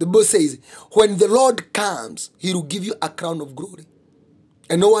 The Bible says, when the Lord comes, he will give you a crown of glory.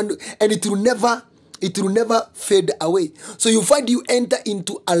 And it will never fade away. So you find you enter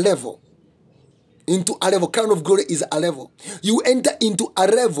into a level. Crown of glory is a level. You enter into a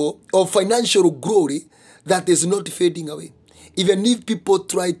level of financial glory that is not fading away. Even if people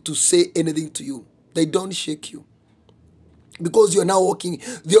try to say anything to you, they don't shake you. Because you are now walking,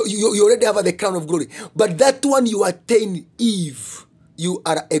 you already have the crown of glory. But that one you attain if you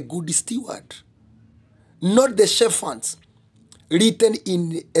are a good steward. Not the shepherds written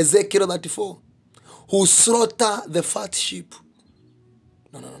in Ezekiel 34 who slaughter the fat sheep.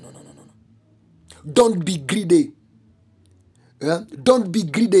 No. Don't be greedy. Yeah? Don't be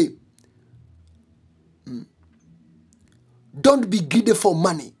greedy. Don't be greedy for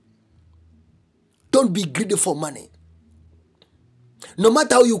money. Don't be greedy for money. No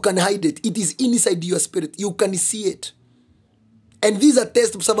matter how you can hide it, it is inside your spirit. You can see it. And these are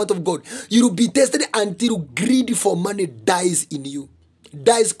tests of servant of God. You will be tested until greed for money dies in you.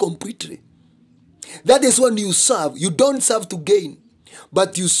 Dies completely. That is when you serve. You don't serve to gain,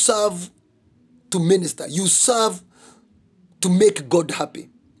 but you serve to minister. You serve to make God happy.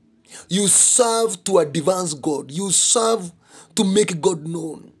 You serve to advance God. You serve to make God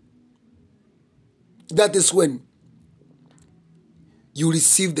known. That is when you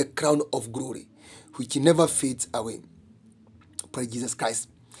receive the crown of glory, which never fades away. Praise Jesus Christ.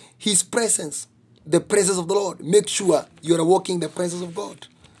 His presence, the presence of the Lord. Make sure you are walking the presence of God.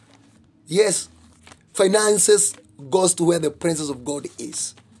 Yes, finances goes to where the presence of God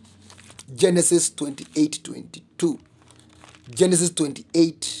is. Genesis 28:22. Genesis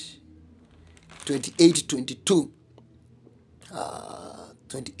 28:22.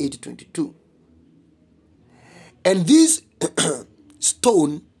 28:22. And this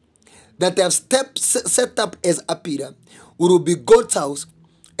stone that I have set up as a pillar will be God's house,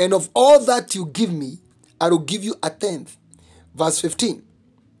 and of all that you give me, I will give you a tenth. Verse 15.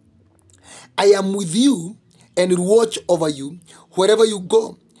 I am with you and will watch over you wherever you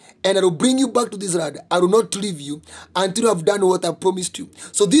go, and I will bring you back to this land. I will not leave you until you have done what I promised you.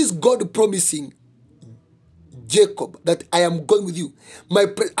 So this is God promising Jacob that I am going with you.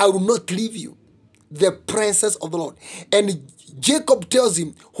 I will not leave you. The presence of the Lord. And Jacob tells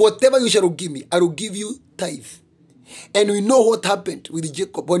him, whatever you shall give me, I will give you tithe. And we know what happened with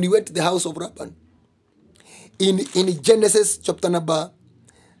Jacob when he went to the house of Laban. In Genesis chapter number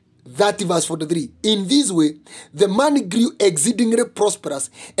 30 verse 43. In this way, the man grew exceedingly prosperous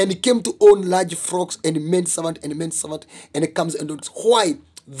and came to own large flocks and men servant, and it comes and goes. Why?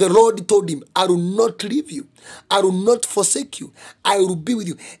 The Lord told him, I will not leave you. I will not forsake you. I will be with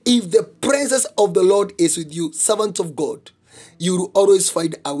you. If the presence of the Lord is with you, servants of God, you will always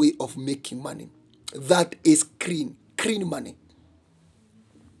find a way of making money. That is clean money.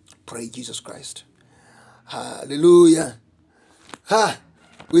 Praise Jesus Christ. Hallelujah.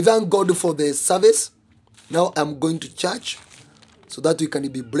 We thank God for the service. Now I'm going to church so that we can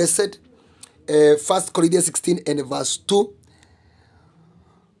be blessed 1 Corinthians 16 and verse 2.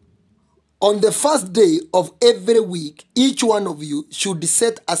 On the first day of every week, each one of you should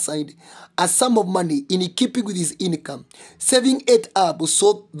set aside a sum of money in keeping with his income, saving it up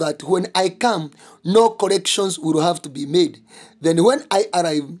so that when I come, no corrections will have to be made. Then when I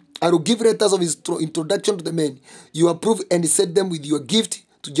arrive, I will give letters of introduction to the men you approve and send them with your gift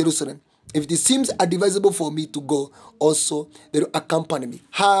to Jerusalem. If it seems advisable for me to go, also they will accompany me.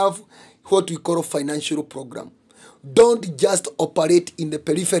 Have what we call a financial program. Don't just operate in the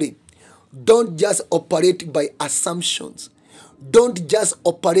periphery. Don't just operate by assumptions. Don't just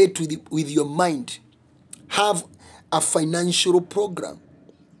operate with your mind. Have a financial program.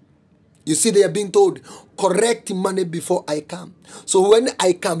 You see, they are being told, correct money before I come. So when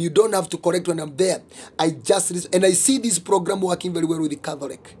I come, you don't have to correct when I'm there. And I see this program working very well with the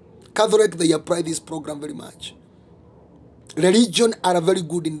Catholic. Catholic, they apply this program very much. Religion are very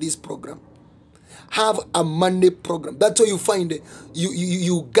good in this program. Have a money program. That's why you find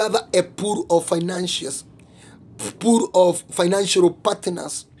you gather a pool of financiers, pool of financial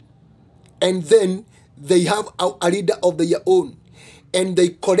partners, and then they have a leader of their own, and they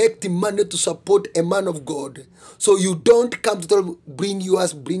collect money to support a man of God. So you don't come to them, bring you.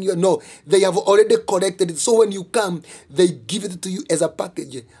 No, they have already collected it. So when you come, they give it to you as a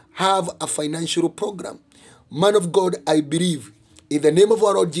package. Have a financial program. Man of God, I believe in the name of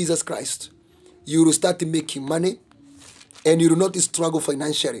our Lord Jesus Christ, you will start making money and you will not struggle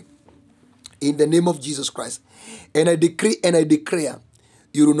financially. In the name of Jesus Christ. And I decree and I declare,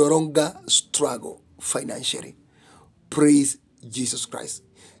 you will no longer struggle financially. Praise Jesus Christ.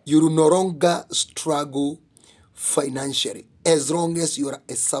 You will no longer struggle financially as long as you are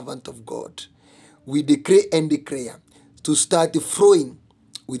a servant of God. We decree and declare to start flowing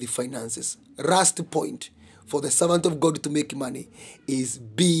with the finances. Last point for the servant of God to make money is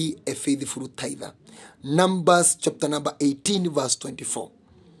be a faithful tither. Numbers chapter number 18 verse 24.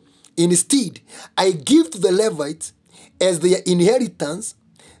 Instead, I give to the Levites as their inheritance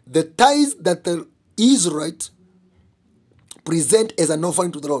the tithes that the Israelites present as an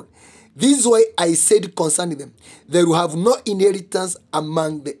offering to the Lord. This is why I said concerning them, they will have no inheritance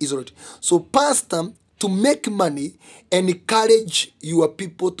among the Israelites. So pastor, to make money, encourage your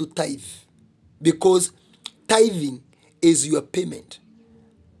people to tithe, because tithing is your payment.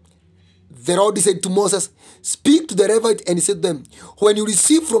 The Lord said to Moses, speak to the Levites and he said to them, when you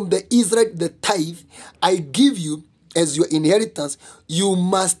receive from the Israelites the tithe I give you as your inheritance, you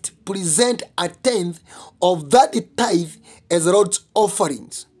must present a tenth of that tithe as the Lord's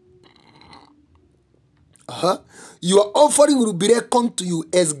offerings. Your offering will be reckoned to you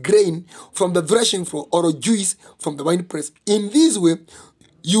as grain from the threshing floor or juice from the winepress. In this way,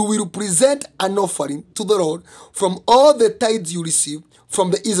 you will present an offering to the Lord from all the tithes you receive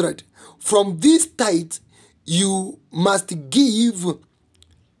from the Israelites. From these tithes, you must give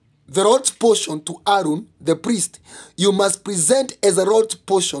the Lord's portion to Aaron, the priest. You must present as a Lord's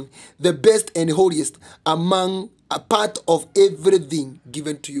portion the best and holiest among a part of everything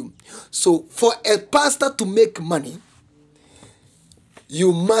given to you. So for a pastor to make money,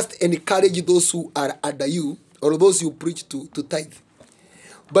 you must encourage those who are under you or those you preach to tithe.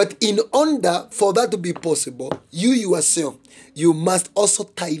 But in order for that to be possible, you yourself, you must also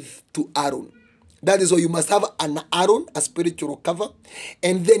tithe to Aaron. That is why you must have an Aaron, a spiritual cover,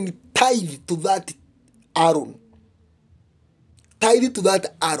 and then tithe to that Aaron. Tithe to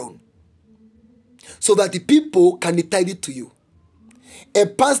that Aaron, so that the people can tithe to you. A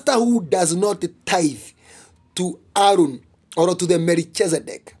pastor who does not tithe to Aaron or to the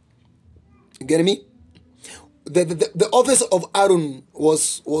Melchizedek, you get me? The office of Aaron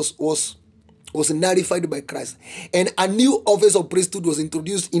was nullified by Christ, and a new office of priesthood was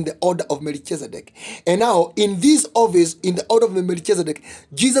introduced in the order of Melchizedek. And now, in this office, in the order of Melchizedek,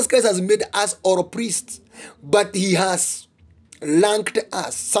 Jesus Christ has made us all priests, but he has ranked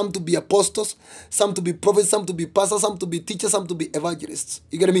us, some to be apostles, some to be prophets, some to be pastors, some to be teachers, some to be evangelists.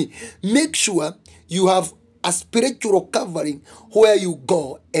 You get me? Make sure you have a spiritual covering where you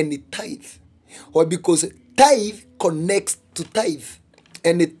go and tithe. Or because tithe connects to tithe,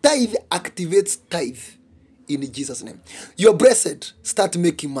 and the tithe activates tithe in Jesus' name. You're blessed. Start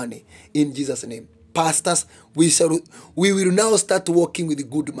making money in Jesus' name. Pastors, we will now start working with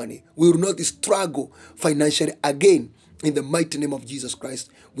good money. We will not struggle financially again. In the mighty name of Jesus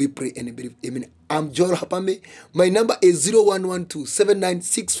Christ, we pray and believe. Amen. I'm Joel Happamy. My number is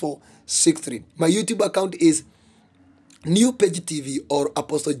 0112-796463. My YouTube account is New Page TV or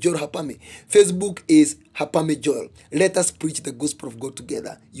Apostle Joel Happamy. Facebook is Happamy Joel. Let us preach the gospel of God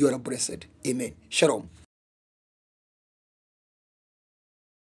together. You are blessed. Amen. Shalom.